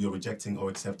you know whether you're rejecting or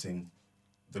accepting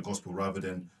the gospel rather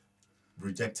than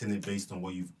rejecting it based on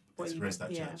what you've experienced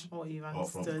at church. Or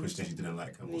from Christians you didn't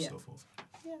like and so forth.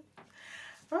 Yeah.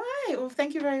 All right. Well,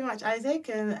 thank you very much, Isaac.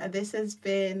 And this has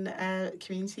been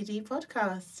Community D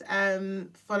Podcast.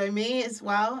 Follow me as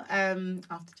well,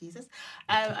 after Jesus.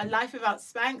 A Life Without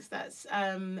Spanx. That's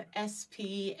SPANXS.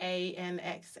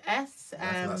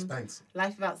 Life Without Spanx.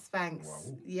 Life Without Spanx.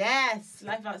 Wow. Yes,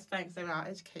 Life Without Spanx. So I'll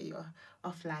educate you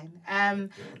offline.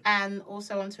 And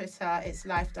also on Twitter, it's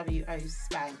LifeWO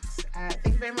Spanx. Thank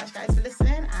you very much, guys, for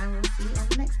listening, and we'll see you